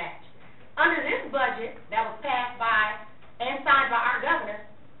federal match. Under this budget that was passed by and signed by our governor,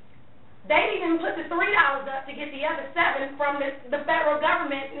 they didn't even put the $3 up to get the other $7 from the federal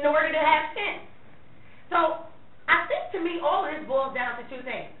government in order to have 10. So I think, to me, all of this boils down to 2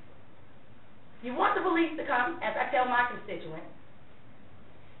 things. You want the police to come, as I tell my constituents.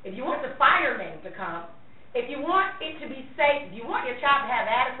 If you want the firemen to come, if you want it to be safe, if you want your child to have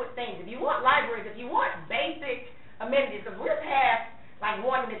adequate things, if you want libraries, if you want basic amenities, because we're past like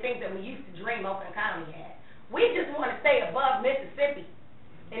one of the things that we used to dream Oakland County had. We just want to stay above Mississippi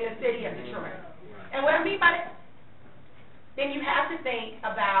in the city of Detroit. And what I mean by that, then you have to think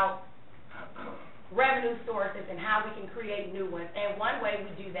about revenue sources and how we can create new ones. And one way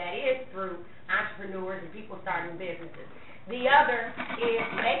we do that is through entrepreneurs and people starting businesses. The other is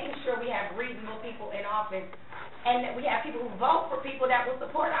making sure we have reasonable people in office and that we have people who vote for people that will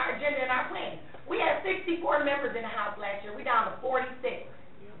support our agenda and our plan. We had 64 members in the House last year. We're down to 46.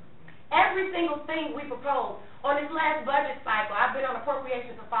 Every single thing we proposed on this last budget cycle, I've been on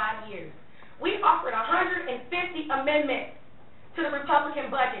appropriations for 5 years. We offered 150 amendments to the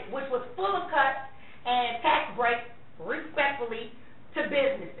Republican budget, which was full of cuts and tax breaks, respectfully, to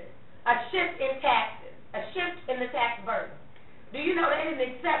businesses. A shift in taxes, a shift in the tax burden. Do you know they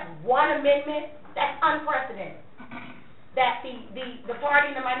didn't accept one amendment? That's unprecedented. That the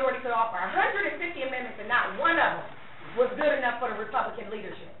party and the minority could offer 150 amendments and not one of them was good enough for the Republican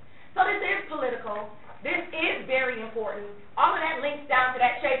leadership. So this is political. This is very important. All of that links down to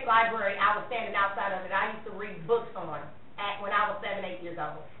that Chase Library. I was standing outside of it. I used to read books on when I was 7, 8 years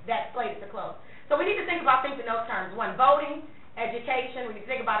old. That place to close. So we need to think about things in those terms. One, voting, education. We need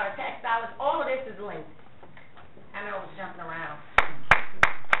to think about our tax dollars. All of this is linked. I know I was jumping around.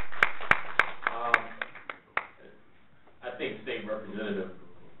 I think State Representative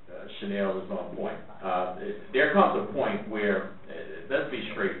Shanelle is on point. There comes a point where, let's be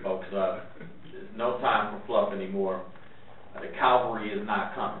straight, folks, there's no time for fluff anymore. The cavalry is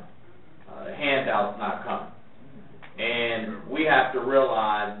not coming. The handout's not coming. And we have to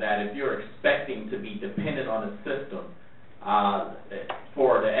realize that if you're expecting to be dependent on the system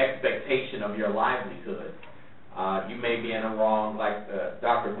for the expectation of your livelihood, you may be in the wrong, like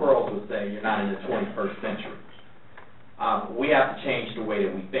Dr. Quarles would say, you're not in the 21st century. We have to change the way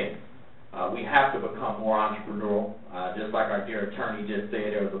that we think. We have to become more entrepreneurial. Just like our dear attorney just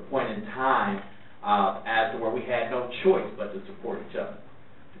said, there was a point in time as to where we had no choice but to support each other.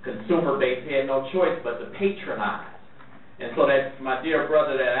 The consumer base had no choice but to patronize. And so that my dear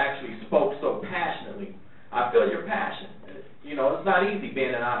brother that actually spoke so passionately, I feel your passion. You know, it's not easy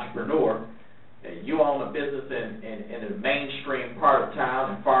being an entrepreneur. You own a business in the mainstream part of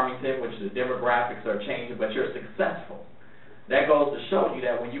town in Farmington, which the demographics are changing, but you're successful. That goes to show you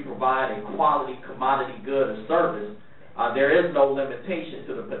that when you provide a quality commodity good or service, there is no limitation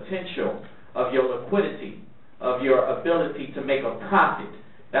to the potential of your liquidity, of your ability to make a profit.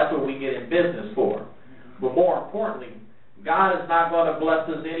 That's what we get in business for. But more importantly, God is not going to bless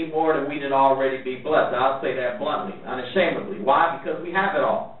us any more than we didn't already be blessed. I'll say that bluntly, unashamedly. Why? Because we have it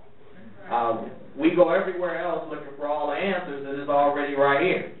all. We go everywhere else looking for all the answers, and it's already right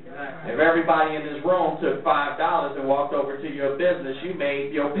here. If everybody in this room took $5 and walked over to your business, you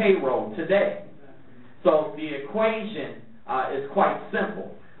made your payroll today. So the equation is quite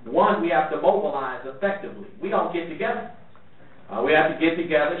simple. One, we have to mobilize effectively. We don't get together. We have to get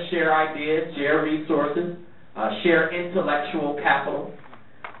together, share ideas, share resources, share intellectual capital.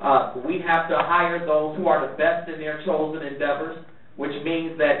 We have to hire those who are the best in their chosen endeavors, which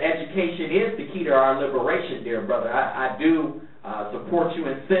means that education is the key to our liberation, dear brother. I do support you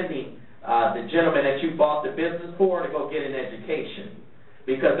in sending the gentleman that you bought the business for to go get an education,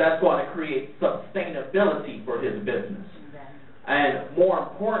 because that's going to create sustainability for his business. And more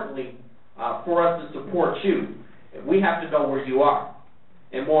importantly, for us to support you, we have to know where you are.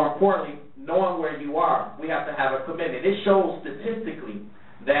 And more importantly, knowing where you are, we have to have a commitment. It shows statistically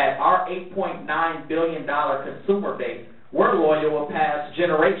that our $8.9 billion consumer base, we're loyal of past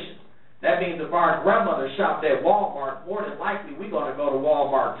generations. That means if our grandmother shopped at Walmart, more than likely we're going to go to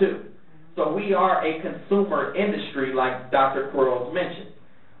Walmart too. So we are a consumer industry, like Dr. Quarles mentioned.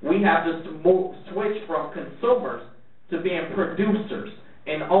 We have to switch from consumers to being producers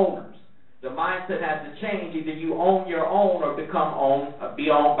and owners. The mindset has to change. Either you own your own or be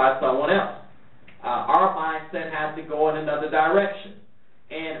owned by someone else. Our mindset has to go in another direction.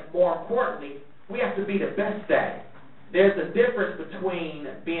 And more importantly, we have to be the best at it. There's a difference between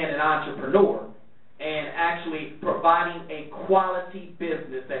being an entrepreneur and actually providing a quality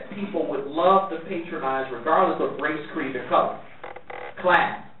business that people would love to patronize regardless of race, creed, or color,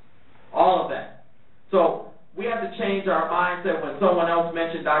 class, all of that. So we have to change our mindset. When someone else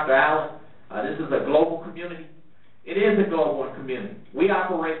mentioned Dr. Allen, this is a global community. It is a global community. We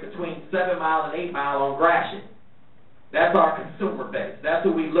operate between 7 Mile and 8 Mile on Gratiot. That's our consumer base. That's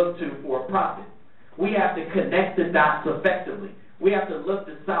who we look to for a profit. We have to connect the dots effectively. We have to look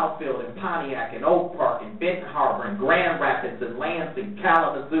to Southfield and Pontiac and Oak Park and Benton Harbor and Grand Rapids and Lansing,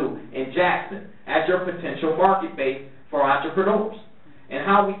 Kalamazoo and Jackson as your potential market base for entrepreneurs. And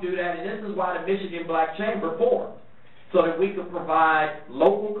how we do that, and this is why the Michigan Black Chamber formed, so that we could provide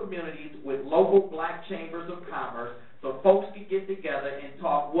local communities with local black chambers of commerce so folks could get together and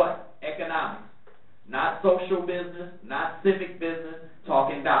talk what? Economics. Not social business, not civic business,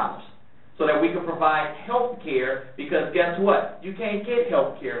 talking dollars. So that we can provide health care, because guess what? You can't get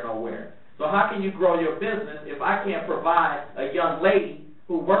health care nowhere. So how can you grow your business if I can't provide a young lady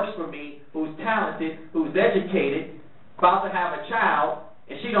who works for me, who's talented, who's educated, about to have a child,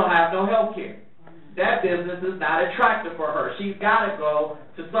 and she don't have no health care? That business is not attractive for her. She's got to go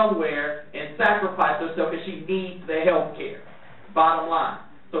to somewhere and sacrifice herself because she needs the health care. Bottom line.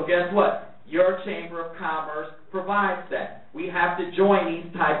 So guess what? Your Chamber of Commerce provides that. We have to join these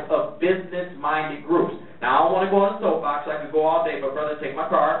types of business-minded groups. Now, I don't want to go on a soapbox. I could go all day, but brother, take my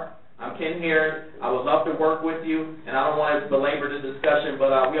card. I'm Ken Harris. I would love to work with you, and I don't want to belabor the discussion,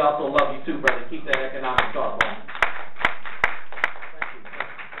 but we also love you too, brother. Keep that economic talk going.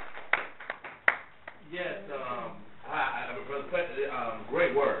 Yes,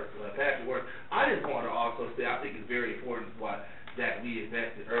 great words, passionate words. I just want to also say I think it's very important that we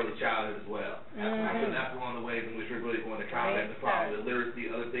invest in early childhood as well. I think that's one of the ways in which we're really going to combat the problem with literacy,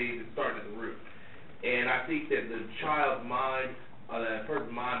 other things, and starting at the root. And I think that the child's mind, that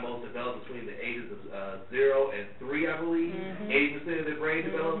person's mind most develops between the ages of 0 and 3, I believe. 80% of their brain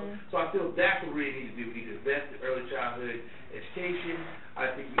develops. So I feel that's what we really need to do. We need to invest in early childhood education.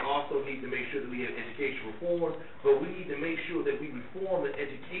 I think we also need to make sure that we have education reform, but we need to make sure that we reform the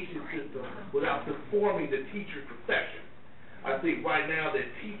education system without deforming the teacher profession. I think right now that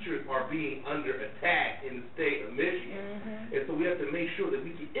teachers are being under attack in the state of Michigan. And so we have to make sure that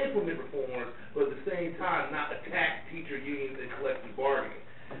we can implement reforms, but at the same time not attack teacher unions and collective bargaining.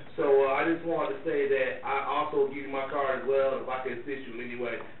 So I just wanted to say that I also give you my card as well, and if I can assist you in any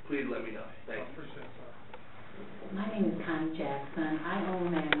way, please let me know. Thank you. My name is Connie Jackson. I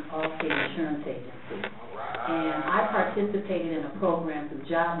own an Allstate insurance agency. And I participated in a program through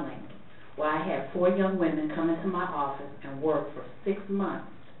JobLink, where I had 4 young women come into my office and work for 6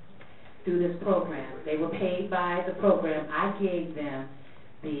 months through this program. They were paid by the program. I gave them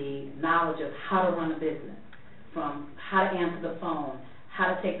the knowledge of how to run a business, from how to answer the phone,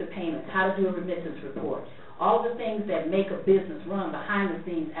 how to take the payments, how to do a remittance report, all the things that make a business run behind the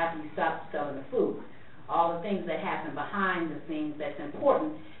scenes after you stop selling the food, all the things that happen behind the scenes that's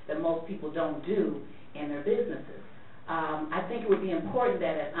important that most people don't do in their businesses. I think it would be important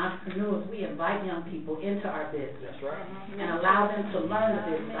that as entrepreneurs, we invite young people into our business. That's right. And allow them to learn the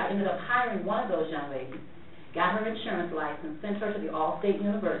business. I ended up hiring one of those young ladies, got her insurance license, sent her to the Allstate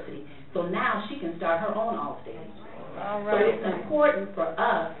University, so now she can start her own Allstate. All So right. it's important for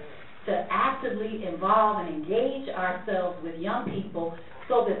us to actively involve and engage ourselves with young people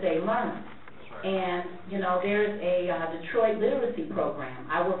so that they learn. And, you know, there's a Detroit literacy program.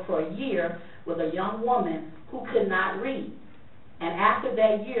 I worked for a year with a young woman who could not read. And after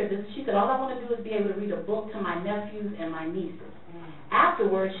that year, she said, all I want to do is be able to read a book to my nephews and my nieces.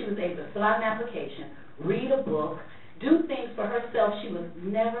 Afterwards, she was able to fill out an application, read a book, do things for herself she was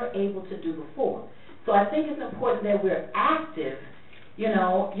never able to do before. So I think it's important that we're active. You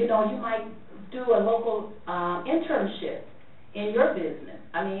might do a local internship in your business.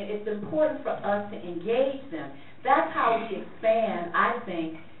 I mean, it's important for us to engage them. That's how we expand, I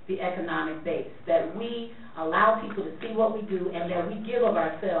think, the economic base, that we allow people to see what we do and that we give of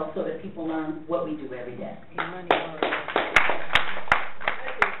ourselves so that people learn what we do every day. I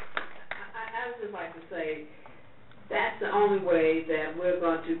would just like to say that's the only way that we're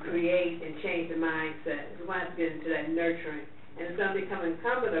going to create and change the mindset. We want to get into that nurturing, and it's going to become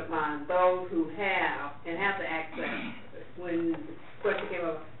incumbent upon those who have and have the access. When the question came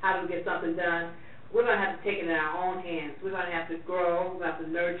up, how do we get something done? We're going to have to take it in our own hands. We're going to have to grow, we're going to have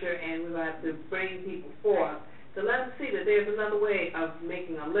to nurture, and we're going to have to bring people forth to let them see that there's another way of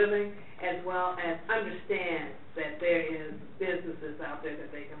making a living, as well as understand that there is businesses out there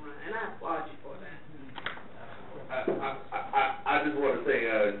that they can run. And I applaud you for that. I just want to say,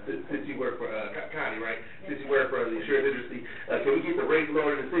 since you work for Connie, right? Since you work for the insurance industry, can we get the rates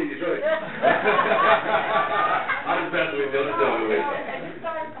lower in the city of Detroit? I'm just messing with you. And you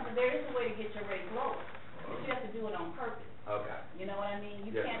started something. There is a way to get your rates lower, but you have to do it on purpose. Okay. You know what I mean?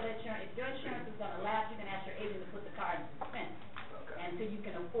 You can't let if your insurance is going to lapse, you can ask your agent to put the car in suspense until you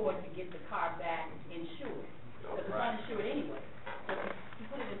can afford to get the car back insured. Because it's uninsured anyway. So if you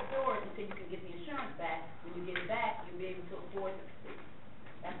put it in storage until you can get the insurance back, when you get it back, you'll be able to afford to fix it.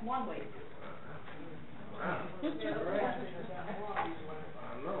 That's one way to do it.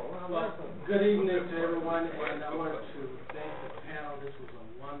 Well, good evening to everyone, and I wanted to thank the panel. This was a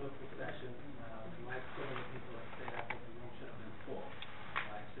wonderful session. Like so many people have said, I think the room should have been full.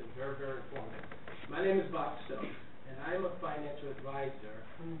 It's been very, very informative. My name is Bob Stokes, and I am a financial advisor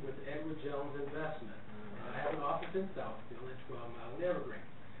with Edward Jones Investment. And I have an office in Southfield at 12 Mile and Evergreen.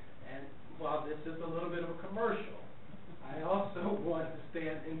 And while this is a little bit of a commercial, I also want to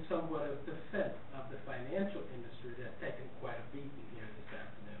stand in somewhat of defense of the financial industry that's taken quite a beating here this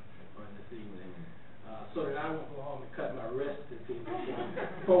afternoon or this evening. So that I won't go home and cut my wrist this evening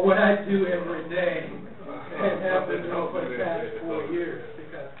for what I do every day and have been doing for the past 4 years,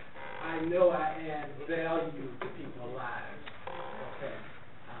 because I know I add value to people's lives. Okay.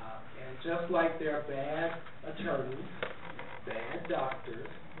 And just like there are bad attorneys, bad doctors,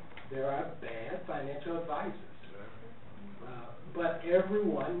 there are bad financial advisors. But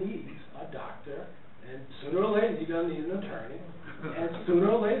everyone needs a doctor, and sooner or later you're going to need an attorney, and sooner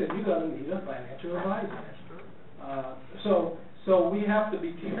or later you're going to need a financial advisor. So we have to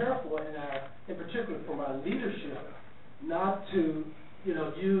be careful in particular from our leadership, not to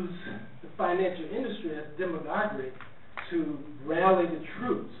use the financial industry as demagoguery to rally the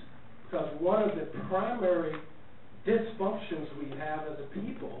troops, because one of the primary dysfunctions we have as a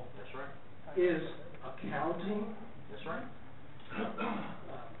people is accounting. That's right.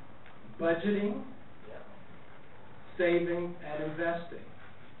 Budgeting, saving, and investing.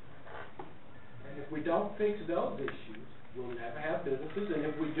 And if we don't fix those issues, we'll never have businesses, and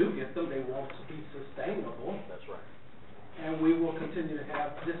if we do get them, they won't be sustainable. That's right. And we will continue to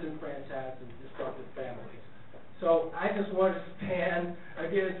have disenfranchised and destructive families. So I just want to stand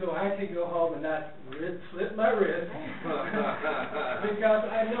again so I can go home and not slip my wrist, because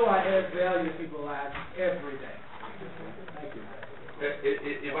I know I add value to people's lives every day. Thank you.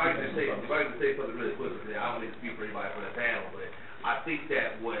 If I can just say something really quickly, I don't need to speak for anybody for the panel, but I think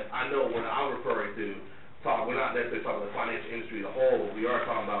that what I'm referring to, we're not necessarily talking about the financial industry as a whole, but we are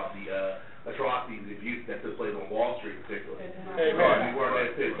talking about the atrocities and abuse that took place on Wall Street particularly. Hey, man, we weren't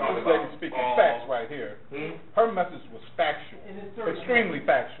necessarily talking this lady about speaking facts right here. Her message was factual, extremely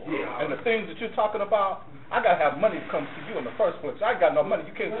factual. Yeah. And the things that you're talking about, I got to have money to come to you in the first place. I got no money.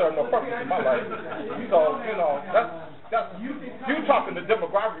 You can't serve no purpose in my life. So, that's you talking to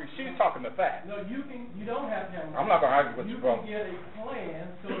demagoguery. She's talking to facts. No, you don't have to have money. I'm not going to argue with you, bro. You can get a plan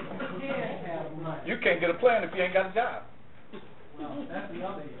so you can have money. You can't get a plan if you ain't got a job. Well, that's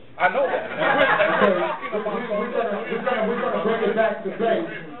another issue. I know that. And we're talking about we're gonna bring it back to base.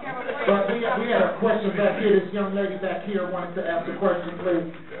 But we had a question back here. This young lady back here wanted to ask a question, please.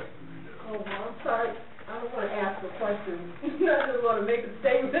 Oh, well, I'm sorry. I don't want to ask a question. I just want to make a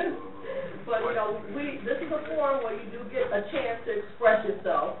statement. But, you know, this is a forum where you do get a chance to express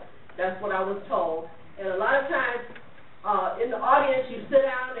yourself. That's what I was told. And a lot of times, in the audience, you sit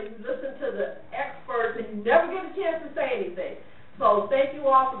down and you listen to the experts and you never get a chance to say anything. So thank you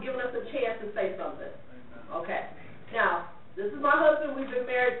all for giving us a chance to say something. Okay. Now, this is my husband. We've been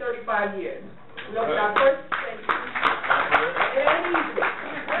married 35 years. We opened our first, thank you. It ain't easy.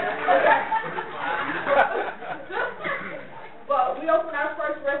 Okay. But we opened our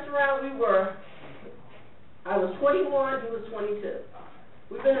first restaurant. I was 21, he was 22.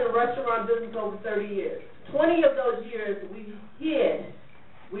 We've been in the restaurant business over 30 years. 20 of those years we hid.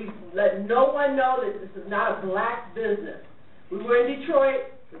 We let no one know that this is not a black business. We were in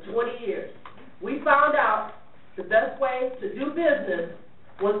Detroit for 20 years. We found out the best way to do business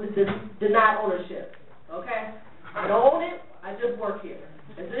was to deny ownership. Okay? I don't own it. I just work here.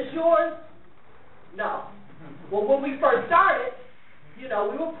 Is this yours? No. Well, when we first started, you know,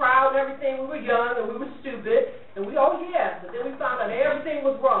 we were proud and everything. We were young and we were stupid. And we, oh yeah, but then we found out everything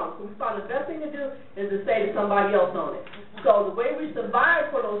was wrong. So we found the best thing to do is to say that somebody else owned it. So the way we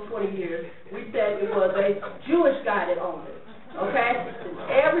survived for those 20 years, we said it was a Jewish guy that owned it. Okay?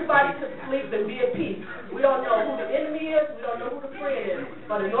 Everybody could sleep and be at peace. We don't know who the enemy is. We don't know who the friend is.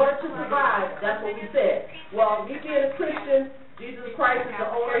 But in order to survive, that's what we said. Well, me being a Christian, Jesus Christ is the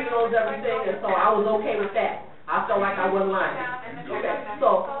owner. He owns everything. And so I was okay with that. I felt like I wasn't lying. Okay?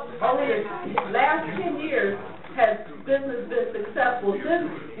 So only the last 10 years has business been successful since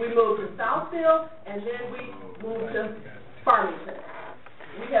we moved to Southfield and then we moved to Farmington.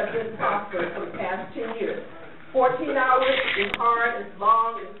 We have been prosperous for the past 10 years. 14 hours is hard, it's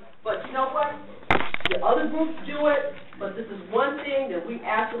long, but you know what? The other groups do it, but this is one thing that we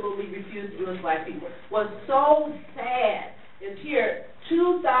absolutely refuse to do as black people. What's so sad is here,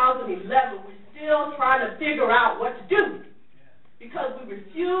 2011, we're still trying to figure out what to do. Because we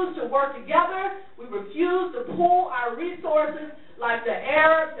refuse to work together, we refuse to pool our resources like the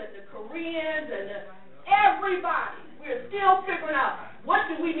Arabs and the Koreans and everybody. We're still figuring out what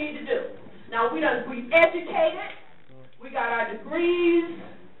do we need to do. Now we educated, we got our degrees,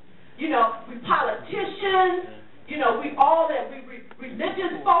 you know, we politicians, you know, we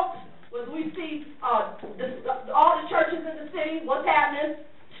religious folks. When we see all the churches in the city, what's happening?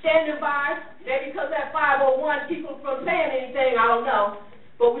 Standing by, maybe because that 501 keep them from saying anything, I don't know.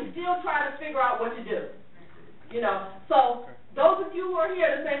 But we still try to figure out what to do. You know, so those of you who are here,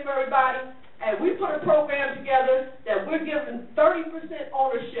 to say for everybody, and we put a program together that we're giving 30%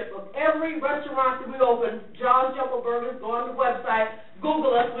 ownership of every restaurant that we open. John's Jumbo Burgers, go on the website,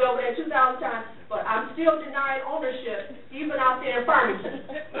 Google us, we're over there 2,000 times. But I'm still denying ownership, even out there in Farmington.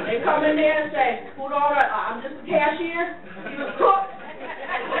 They come in there and say, who the owner? I'm just a cashier, he's a cook.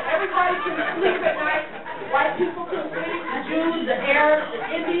 Everybody can sleep at night. White people can sleep, the Jews, the Arabs, the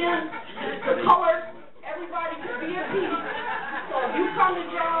Indians, the colors. Everybody can be at peace. So if you come to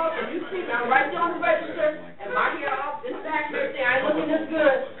jobs and you see me, I'm right there on the register, and my hair off, this back and everything, I ain't looking this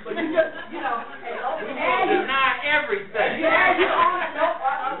good, but you just, you know, and you deny everything. Yeah, you own it. No,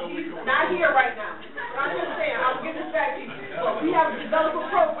 he's not here right now. But I'm just saying, I'll give this back to you. So we have developed a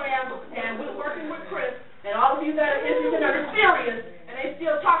program, and we're working with Chris, and all of you that are interested and are experienced, and they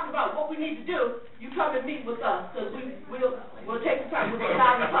still talking about what we need to do, you come and meet with us, because we'll take the time, we'll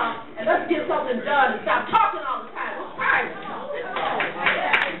allow the time, and let's get something done and stop talking all the time. It's time.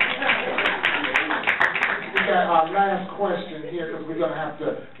 We got our last question here, because we're going to have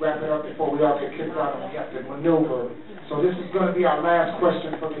to wrap it up before we all get kicked out and we have to maneuver. So this is going to be our last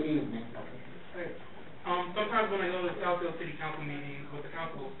question for the evening. Sometimes when I go to Southfield City Council meetings, what the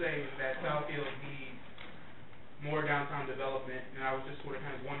council will say is that Southfield needs more downtown development, and I was just sort of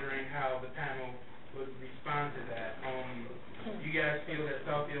kind of wondering how the panel would respond to that. Do you guys feel that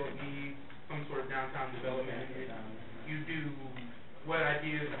Southfield needs some sort of downtown development? And if you do, what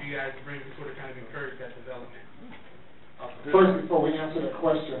ideas do you guys bring to sort of kind of encourage that development? First, before we answer the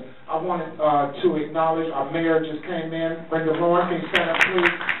question, I wanted to acknowledge our mayor just came in. Brenda Lawrence, can you stand up,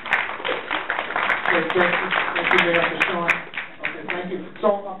 please? Okay, thank you, Mayor, for showing. Okay, thank you.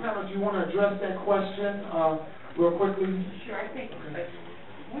 So, panel, do you want to address that question real quickly? Sure, I think one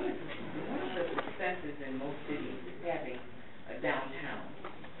of the successes in most cities is having a downtown,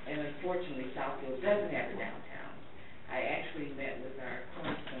 and unfortunately, Southfield doesn't have a downtown. I actually met with our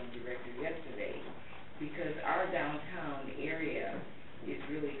cornerstone director yesterday because our downtown area is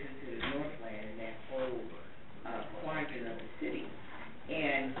really considered Northland in that whole quadrant of the city.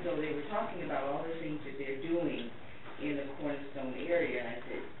 And so they were talking about all the things that they're doing in the cornerstone area, and I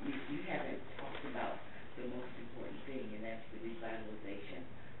said, you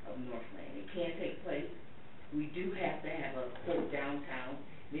Northland. It can take place. We do have to have a quote downtown.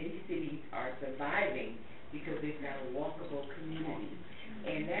 Many cities are surviving because they've got a walkable community.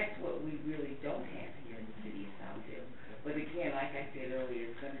 And that's what we really don't have here in the city of Southfield. But again, like I said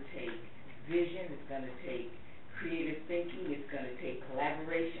earlier, it's going to take vision, it's going to take creative thinking, it's going to take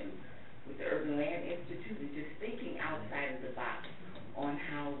collaboration with the Urban Land Institute, and just thinking outside of the box on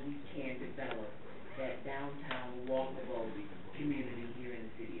how we can develop that downtown walkable community here in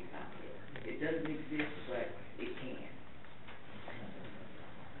the city of Southfield. It doesn't exist, but it can.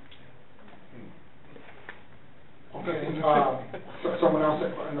 Okay, someone else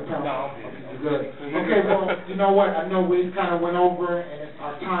in the panel? No. Okay, good. Okay, well, you know what, I know we kind of went over and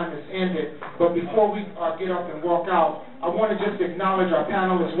our time has ended, but before we get up and walk out, I want to just acknowledge our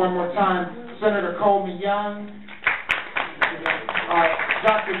panelists one more time. Senator Coleman Young,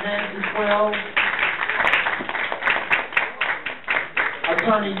 Dr. Nance Quarles,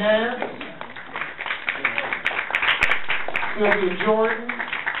 Attorney Nance, Sylvia Jordan,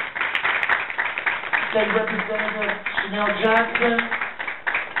 State Representative Shanelle Jackson,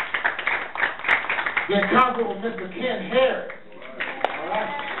 the Incomparable Mr. Ken Harris,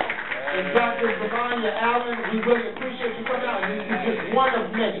 and Dr. ZaLonya Allen. We really appreciate you coming out, and this is just one of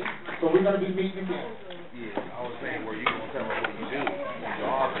many, so we're going to be meeting again. Yeah, I was saying, where you going to tell me what you do?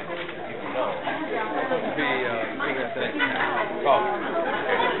 Your office, you know. Be,